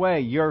 go your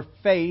way. Your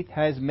faith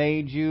has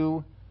made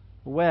you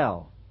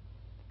well."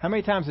 How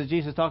many times does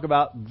Jesus talk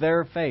about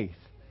their faith?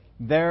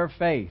 Their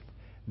faith.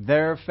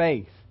 Their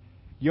faith.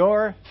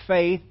 Your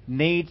faith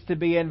needs to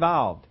be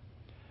involved.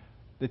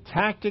 The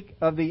tactic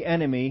of the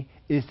enemy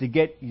is to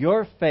get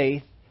your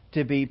faith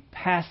to be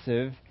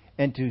passive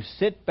and to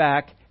sit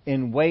back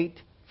and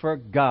wait for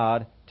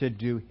God to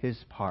do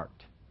His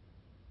part.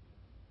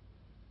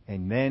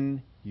 And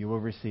then you will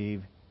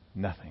receive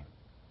nothing.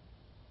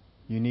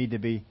 You need to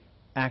be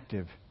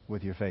active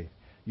with your faith.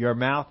 Your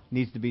mouth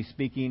needs to be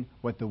speaking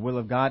what the will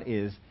of God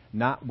is,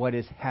 not what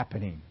is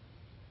happening.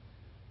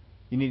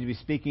 You need to be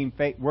speaking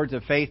words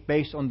of faith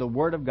based on the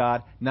Word of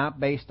God, not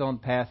based on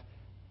past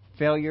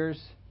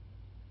failures,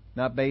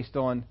 not based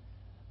on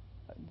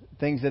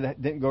things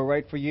that didn't go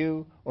right for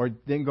you or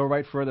didn't go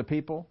right for other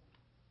people.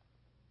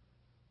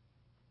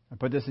 I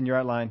put this in your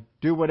outline.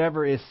 Do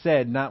whatever is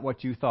said, not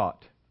what you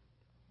thought.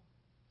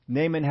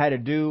 Naaman had to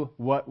do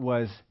what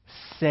was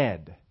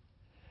said,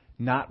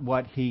 not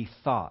what he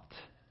thought.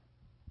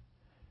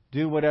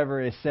 Do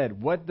whatever is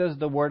said. What does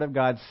the Word of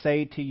God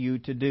say to you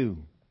to do?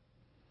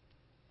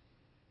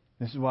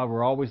 This is why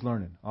we're always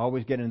learning,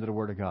 always getting into the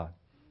Word of God.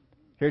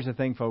 Here's the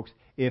thing, folks.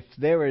 If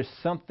there is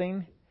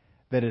something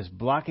that is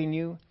blocking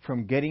you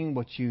from getting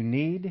what you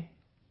need,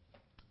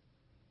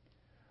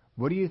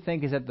 what do you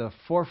think is at the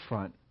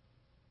forefront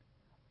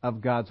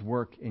of God's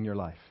work in your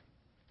life?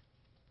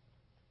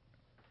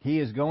 He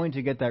is going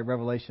to get that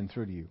revelation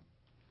through to you.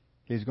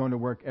 He's going to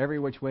work every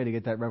which way to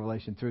get that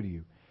revelation through to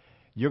you.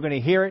 You're going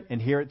to hear it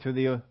and hear it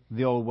through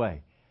the old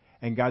way.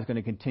 And God's going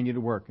to continue to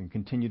work and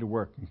continue to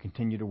work and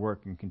continue to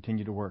work and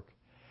continue to work.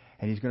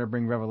 And He's going to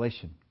bring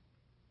revelation.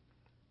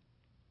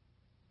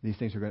 These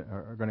things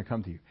are going to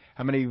come to you.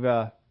 How many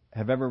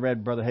have ever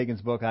read Brother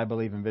Hagin's book, I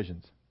Believe in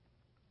Visions?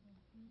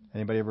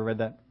 Anybody ever read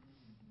that?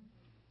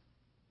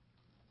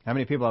 How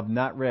many people have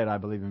not read I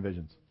Believe in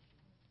Visions?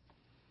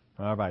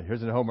 All right,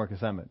 here's a homework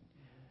assignment.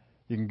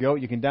 You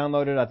can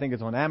download it. I think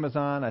it's on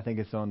Amazon. I think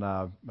it's on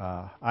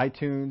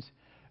iTunes.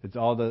 It's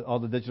all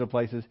the digital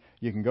places.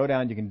 You can go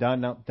down. You can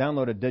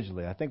download it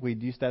digitally. I think we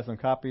used to have some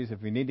copies.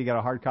 If we need to get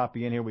a hard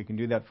copy in here, we can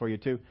do that for you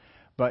too.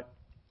 But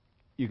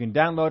you can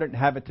download it and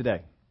have it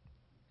today.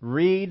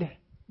 Read.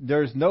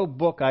 There's no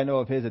book I know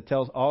of his that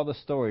tells all the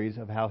stories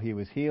of how he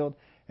was healed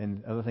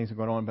and other things that are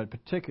going on. But in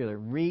particular,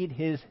 read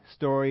his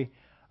story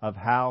of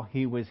how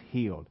he was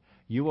healed.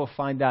 You will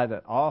find out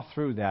that all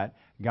through that,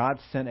 God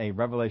sent a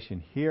revelation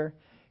here,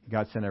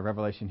 God sent a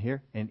revelation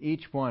here, and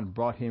each one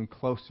brought him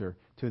closer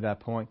to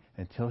that point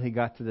until he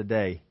got to the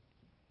day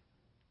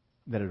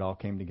that it all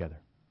came together.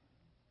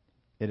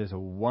 It is a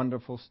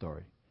wonderful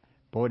story.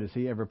 Boy, does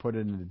he ever put it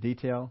into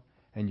detail,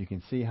 and you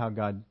can see how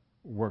God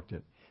worked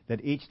it.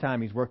 That each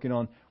time he's working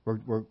on,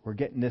 we're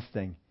getting this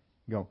thing.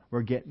 going.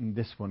 We're getting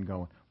this one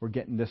going. We're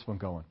getting this one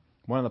going.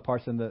 One of the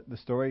parts in the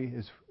story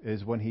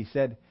is when he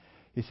said,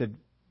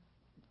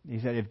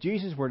 if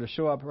Jesus were to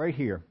show up right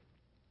here,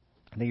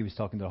 I think he was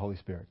talking to the Holy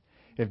Spirit.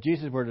 If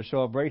Jesus were to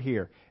show up right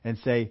here and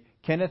say,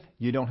 Kenneth,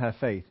 you don't have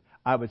faith,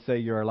 I would say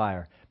you're a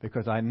liar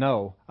because I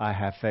know I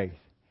have faith.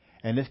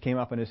 And this came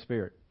up in his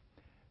spirit.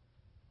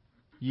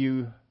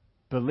 You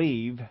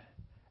believe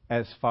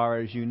as far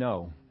as you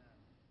know.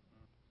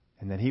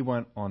 And then he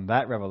went on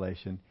that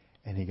revelation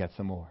and he got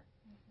some more.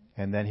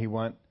 And then he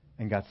went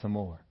and got some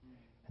more.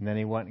 And then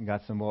he went and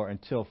got some more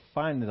until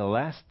finally the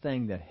last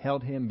thing that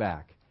held him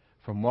back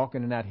from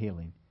walking in that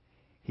healing,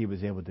 he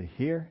was able to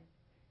hear,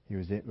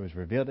 it was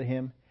revealed to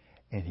him,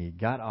 and he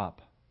got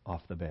up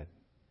off the bed.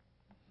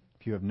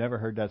 If you have never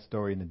heard that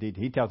story in the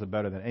detail, he tells it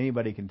better than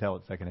anybody can tell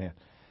it secondhand.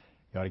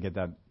 You ought to get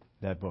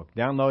that book.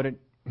 Download it.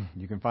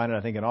 You can find it,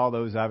 I think, in all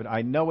those.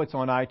 I know it's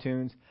on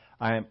iTunes.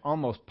 I am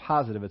almost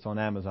positive it's on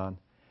Amazon.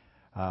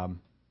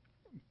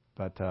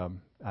 But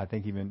I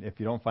think even if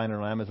you don't find it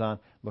on Amazon,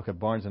 look at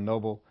Barnes &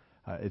 Noble.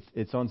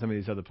 It's on some of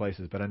these other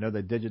places. But I know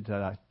they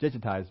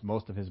digitized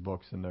most of his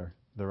books, and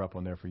they're up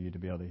on there for you to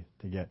be able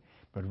to get.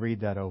 But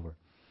read that over.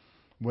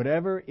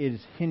 Whatever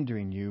is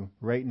hindering you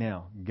right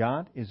now,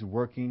 God is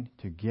working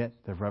to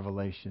get the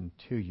revelation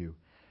to you,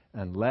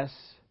 unless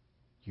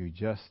you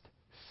just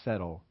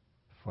settle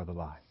for the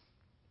lie.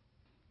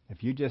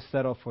 If you just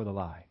settle for the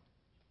lie,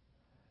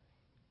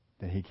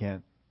 then he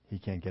can't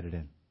get it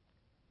in.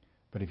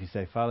 But if you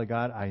say, Father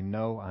God, I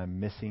know I'm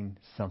missing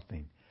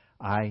something.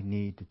 I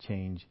need to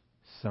change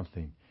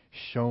something.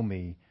 Show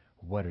me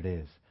what it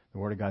is. The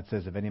Word of God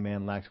says, if any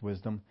man lacks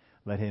wisdom,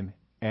 let him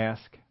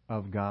ask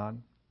of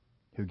God,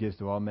 who gives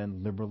to all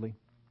men liberally.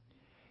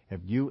 If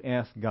you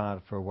ask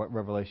God for what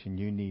revelation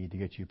you need to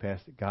get you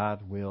past it,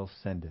 God will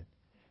send it.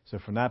 So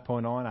from that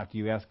point on, after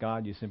you ask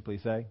God, you simply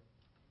say,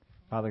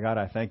 Father God,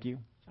 I thank you.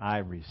 I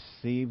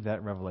receive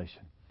that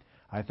revelation.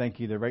 I thank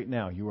you that right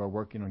now you are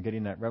working on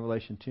getting that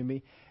revelation to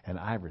me, and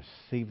I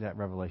receive that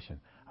revelation.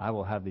 I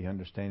will have the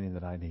understanding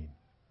that I need.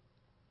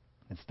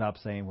 And stop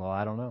saying, well,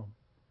 I don't know.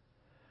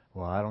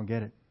 Well, I don't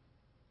get it.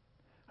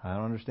 I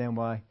don't understand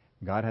why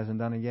God hasn't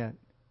done it yet.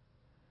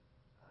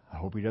 I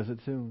hope he does it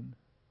soon.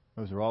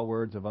 Those are all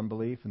words of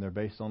unbelief, and they're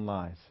based on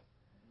lies.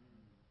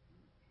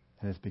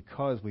 And it's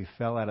because we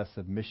fell out of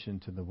submission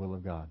to the will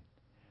of God.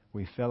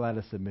 We fell out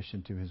of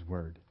submission to his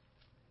word.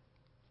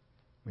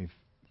 We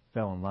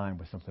fell in line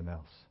with something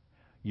else.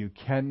 You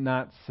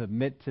cannot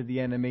submit to the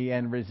enemy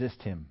and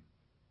resist him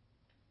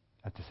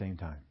at the same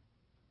time.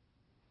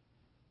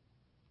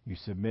 You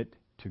submit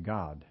to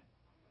God,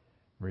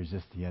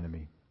 resist the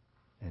enemy,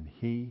 and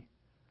he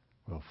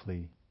will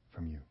flee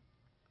from you.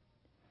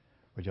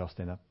 Would you all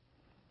stand up?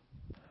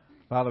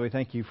 Father, we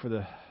thank you for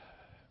the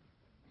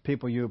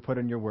people you have put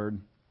in your word,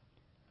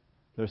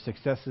 their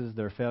successes,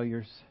 their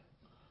failures,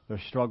 their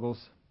struggles.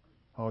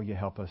 Oh, you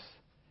help us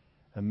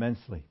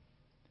immensely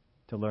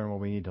to learn what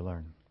we need to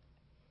learn.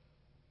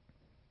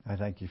 I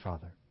thank you,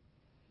 Father.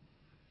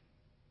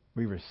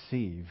 We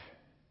receive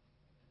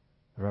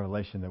the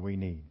revelation that we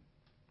need.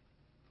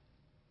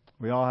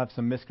 We all have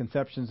some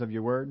misconceptions of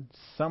your word.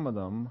 Some of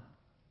them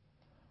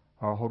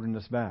are holding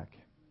us back.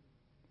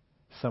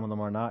 Some of them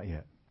are not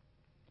yet.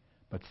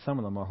 But some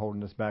of them are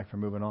holding us back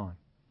from moving on.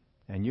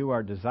 And you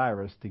are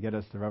desirous to get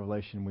us the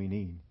revelation we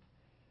need.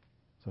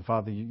 So,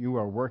 Father, you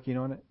are working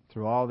on it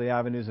through all the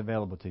avenues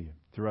available to you.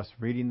 Through us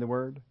reading the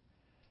Word,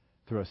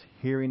 through us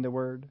hearing the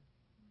Word.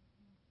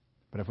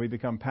 But if we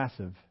become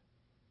passive,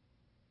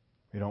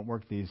 we don't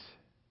work these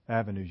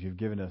avenues you've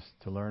given us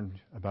to learn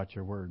about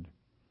your Word.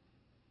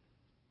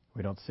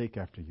 We don't seek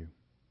after you.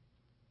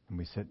 And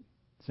we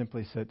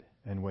simply sit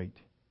and wait.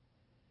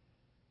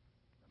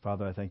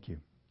 Father, I thank you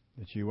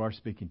that you are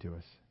speaking to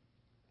us.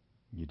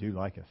 You do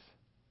like us.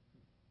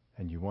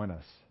 And you want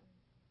us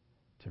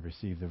to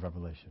receive the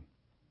revelation.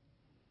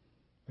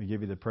 We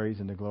give you the praise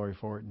and the glory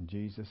for it in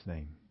Jesus'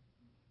 name.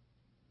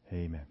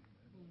 Amen.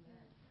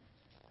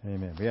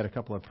 Amen. We had a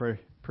couple of prayer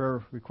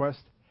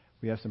requests.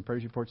 We have some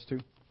praise reports too.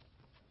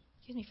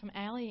 Excuse me, from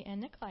Allie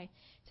and Nikolai.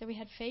 So we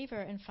had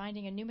favor in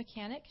finding a new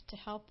mechanic to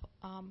help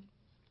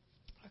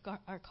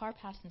our car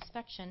pass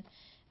inspection.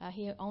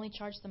 He only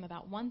charged them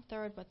about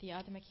 1/3 what the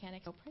other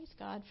mechanic. So praise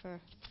God for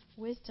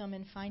wisdom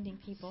in finding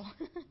people.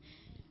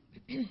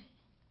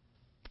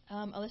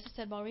 Alyssa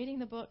said, while reading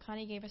the book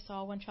Connie gave us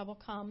all, When Trouble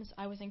Comes,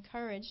 I was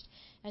encouraged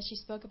as she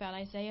spoke about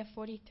Isaiah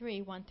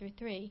 43,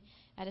 1-3,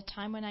 at a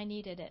time when I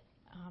needed it.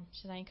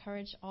 Should I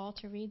encourage all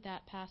to read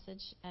that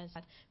passage? As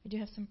we do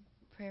have some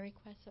prayer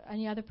requests.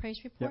 Any other praise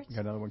reports? Yep,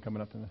 got another one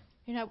coming up in there.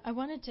 You know, I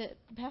wanted to,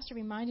 Pastor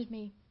reminded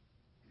me,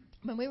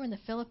 when we were in the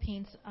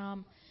Philippines,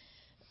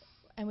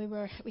 and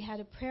we had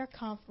a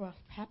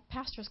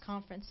pastor's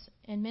conference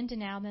in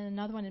Mindanao, and then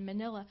another one in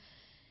Manila.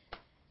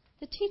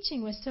 The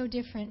teaching was so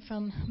different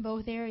from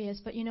both areas,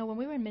 but you know, when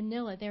we were in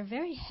Manila, they're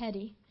very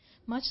heady,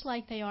 much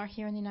like they are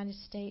here in the United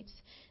States.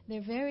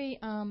 They're very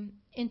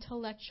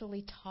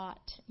intellectually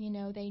taught. You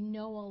know, they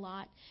know a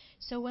lot.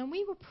 So when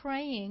we were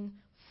praying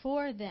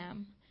for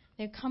them,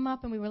 they'd come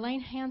up and we were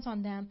laying hands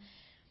on them.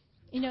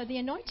 The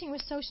anointing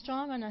was so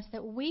strong on us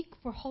that we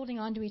were holding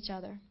on to each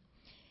other.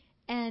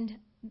 And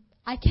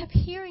I kept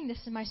hearing this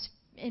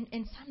in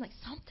something like,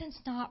 something's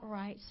not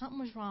right, something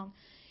was wrong.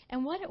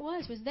 And what it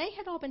was they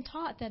had all been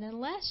taught that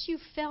unless you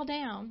fell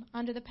down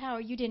under the power,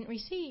 you didn't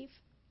receive.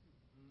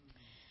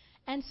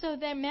 And so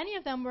then many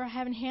of them were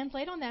having hands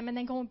laid on them and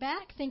then going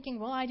back thinking,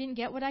 well, I didn't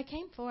get what I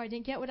came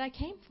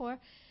for.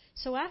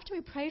 So after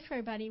we prayed for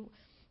everybody,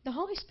 the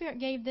Holy Spirit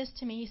gave this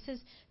to me. He says,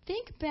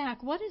 think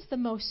back, what is the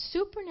most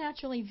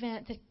supernatural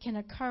event that can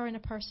occur in a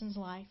person's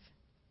life?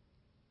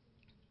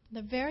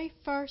 The very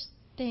first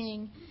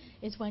thing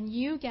is when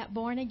you get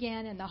born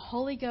again and the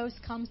Holy Ghost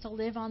comes to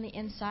live on the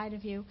inside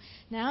of you.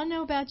 Now, I don't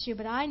know about you,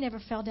 but I never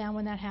fell down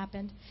when that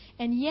happened.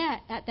 And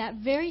yet, at that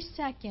very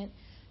second,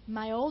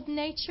 my old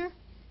nature,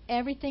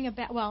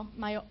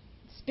 my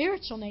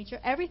spiritual nature,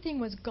 everything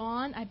was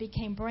gone. I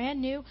became brand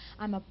new.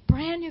 I'm a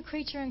brand new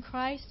creature in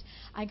Christ.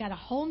 I got a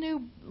whole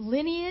new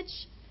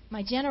lineage.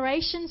 My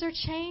generations are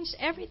changed.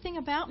 Everything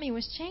about me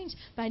was changed,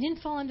 but I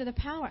didn't fall under the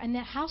power. And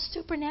that how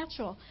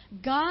supernatural.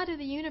 God of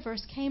the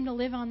universe came to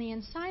live on the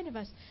inside of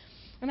us.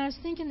 And I was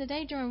thinking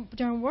today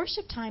during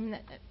worship time,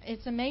 that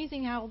it's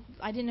amazing how,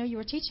 I didn't know you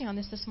were teaching on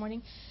this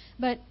morning,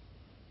 but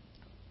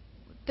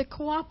the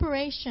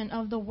cooperation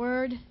of the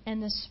Word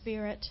and the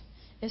Spirit,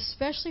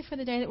 especially for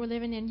the day that we're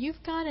living in,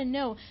 you've got to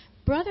know.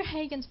 Brother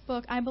Hagin's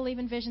book, I Believe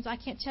in Visions, I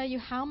can't tell you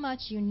how much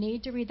you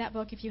need to read that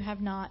book if you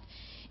have not.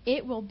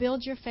 It will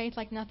build your faith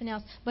like nothing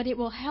else, but it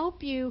will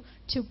help you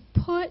to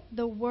put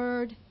the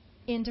Word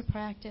into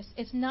practice.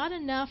 It's not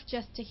enough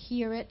just to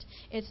hear it.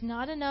 It's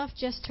not enough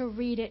just to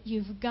read it.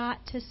 You've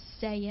got to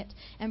say it.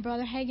 And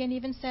Brother Hagin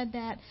even said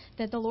that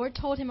the Lord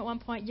told him at one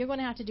point, you're going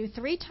to have to do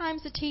 3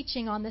 times the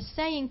teaching on the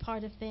saying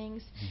part of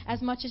things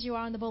as much as you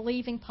are on the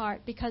believing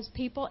part, because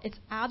people, it's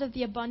out of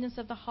the abundance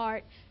of the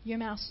heart your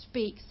mouth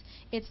speaks.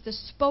 It's the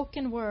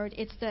spoken word.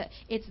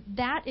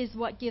 That is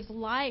what gives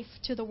life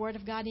to the Word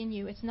of God in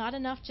you. It's not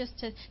enough just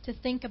to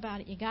think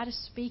about it. You got to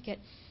speak it.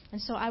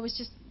 And so I was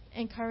just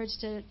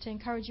encouraged to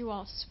encourage you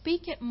all.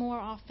 Speak it more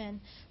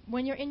often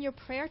when you're in your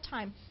prayer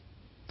time.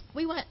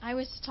 I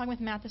was talking with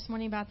Matt this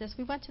morning about this.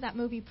 We went to that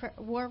movie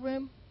War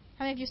Room.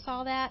 How many of you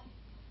saw that?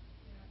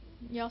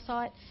 Y'all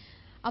saw it?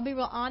 I'll be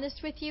real honest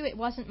with you. It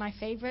wasn't my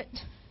favorite,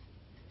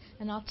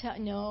 and I'll tell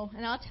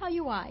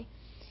you why.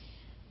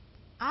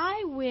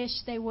 I wish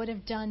they would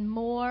have done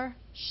more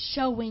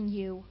showing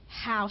you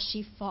how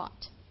she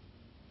fought.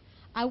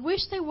 I wish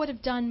they would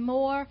have done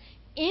more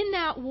in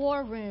that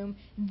war room.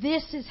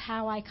 This is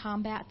how I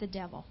combat the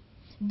devil.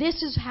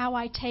 This is how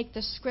I take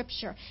the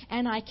Scripture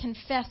and I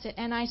confess it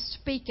and I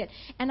speak it.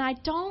 And I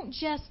don't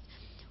just...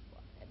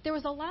 There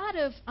was a lot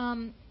of,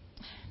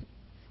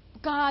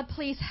 God,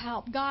 please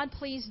help. God,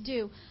 please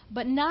do.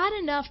 But not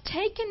enough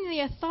taking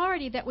the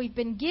authority that we've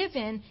been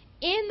given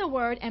in the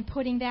Word and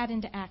putting that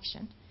into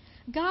action.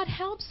 God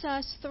helps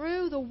us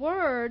through the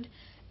Word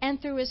and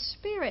through His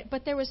Spirit,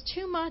 but there was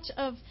too much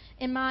of,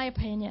 in my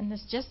opinion, this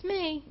is just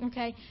me,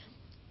 okay,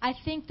 I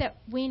think that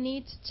we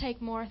need to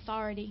take more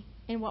authority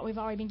in what we've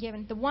already been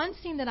given. The one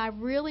scene that I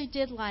really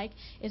did like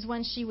is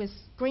when she was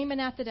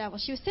screaming at the devil.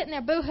 She was sitting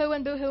there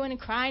boo-hooing and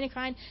crying,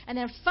 and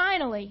then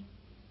finally,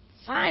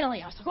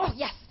 I was like, oh,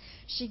 yes.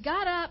 She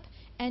got up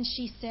and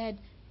she said,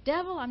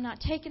 devil, I'm not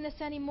taking this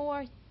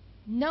anymore.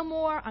 No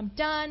more. I'm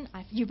done.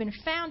 You've been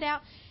found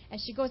out. And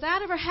she goes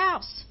out of her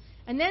house.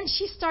 And then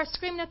she starts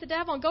screaming at the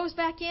devil and goes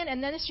back in.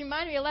 And then this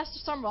reminded me of Lester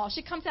Summerall.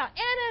 She comes out,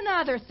 and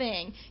another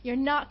thing. You're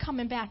not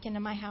coming back into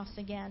my house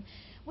again.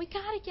 We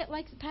got to get,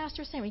 like the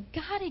pastor was saying, we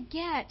got to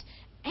get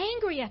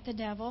angry at the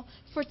devil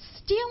for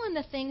stealing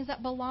the things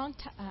that belong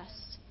to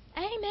us.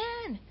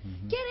 Amen.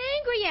 Mm-hmm. Get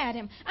angry at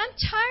him. I'm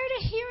tired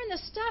of hearing the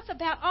stuff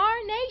about our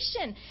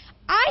nation.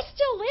 I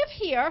still live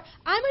here.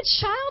 I'm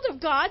a child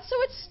of God, so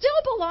it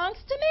still belongs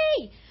to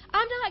me.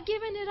 I'm not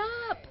giving it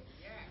up.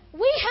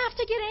 We have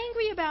to get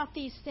angry about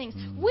these things.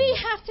 Mm-hmm. We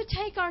have to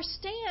take our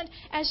stand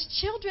as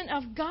children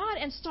of God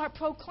and start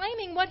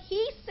proclaiming what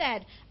He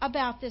said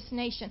about this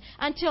nation.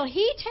 Until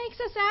He takes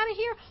us out of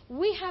here,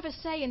 we have a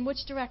say in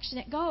which direction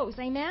it goes.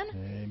 Amen?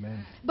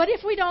 Amen. But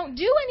if we don't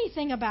do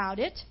anything about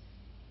it,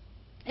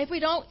 if we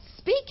don't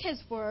speak His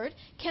Word,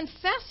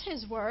 confess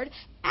His Word,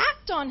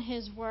 act on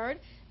His Word,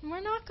 we're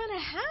not going to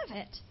have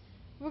it.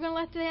 We're going to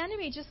let the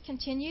enemy just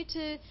continue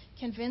to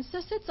convince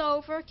us it's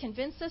over,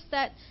 convince us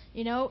that,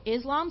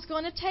 Islam's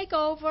going to take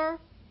over.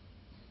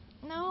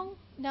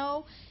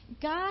 No.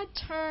 God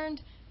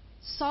turned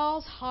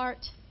Saul's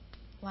heart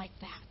like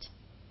that.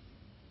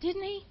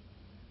 Didn't He?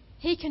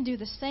 He can do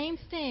the same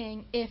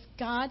thing if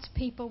God's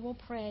people will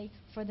pray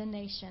for the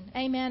nation.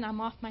 Amen. I'm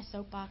off my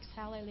soapbox.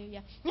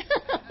 Hallelujah.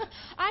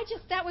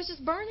 That was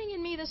just burning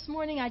in me this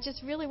morning. I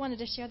just really wanted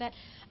to share that.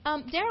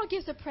 Daryl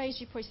gives a praise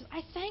report. He says,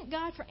 I thank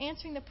God for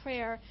answering the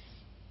prayer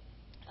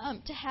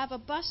to have a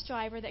bus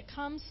driver that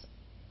comes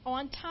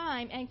on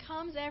time and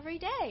comes every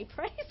day.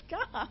 Praise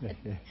God.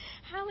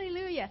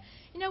 Hallelujah.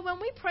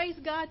 When we praise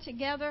God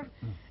together,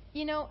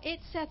 it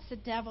sets the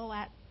devil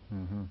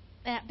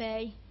at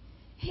bay.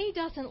 He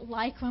doesn't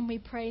like when we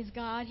praise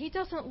God. He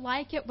doesn't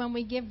like it when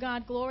we give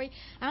God glory.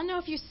 I don't know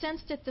if you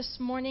sensed it this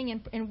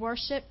morning in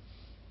worship.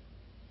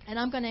 And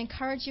I'm going to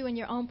encourage you in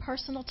your own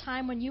personal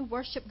time when you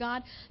worship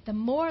God, the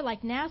more,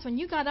 like Naz, when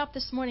you got up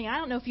this morning, I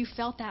don't know if you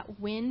felt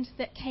that wind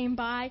that came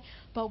by,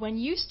 but when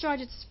you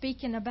started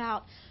speaking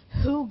about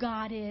who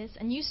God is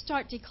and you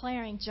start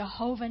declaring,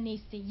 Jehovah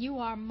Nissi, you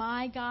are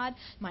my God,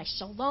 my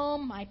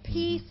shalom, my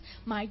peace,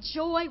 my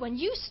joy. When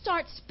you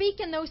start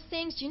speaking those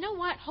things, you know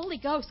what? Holy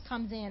Ghost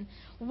comes in.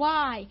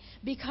 Why?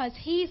 Because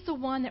He's the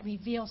one that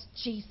reveals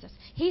Jesus.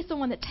 He's the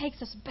one that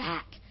takes us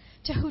back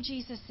to who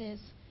Jesus is.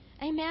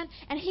 Amen.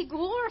 And He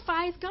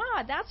glorifies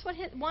God. That's what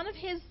one of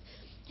his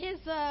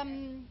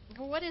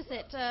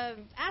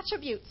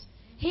attributes.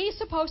 He's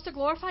supposed to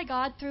glorify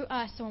God through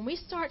us. So when we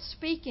start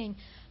speaking,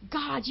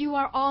 God, you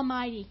are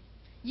almighty.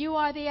 You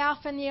are the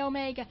Alpha and the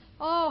Omega.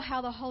 Oh,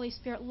 how the Holy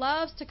Spirit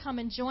loves to come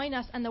and join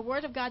us. And the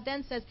Word of God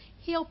then says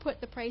He'll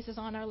put the praises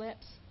on our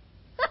lips.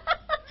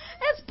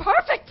 It's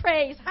perfect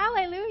praise.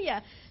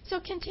 Hallelujah. So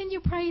continue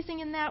praising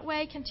in that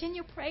way.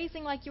 Continue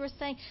praising, like you were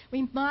saying,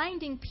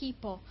 reminding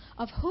people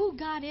of who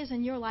God is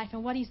in your life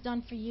and what He's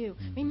done for you.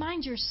 Mm-hmm.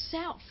 Remind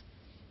yourself.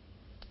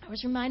 I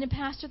was reminded,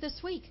 Pastor,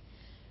 this week,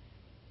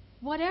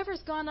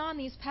 whatever's gone on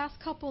these past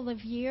couple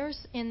of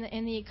years in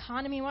the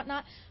economy and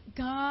whatnot,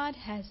 God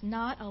has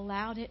not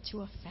allowed it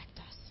to affect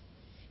us.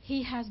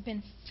 He has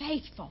been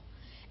faithful.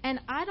 And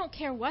I don't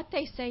care what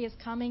they say is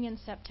coming in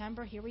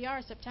September. Here we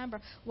are, September.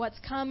 What's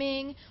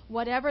coming,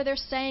 whatever they're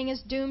saying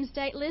is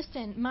doomsday.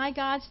 Listen, my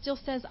God still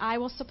says, I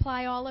will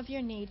supply all of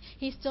your need.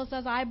 He still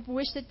says, I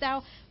wish that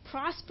thou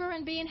prosper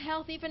and be in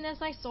health even as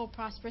thy soul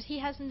prospers. He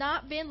has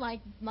not been, like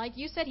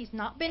you said, He's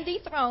not been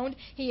dethroned.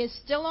 He is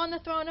still on the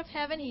throne of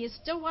heaven. He is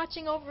still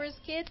watching over His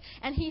kids,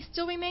 and He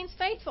still remains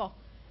faithful.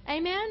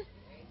 Amen?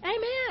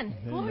 Amen.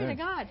 Glory to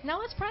God. Now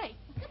let's pray.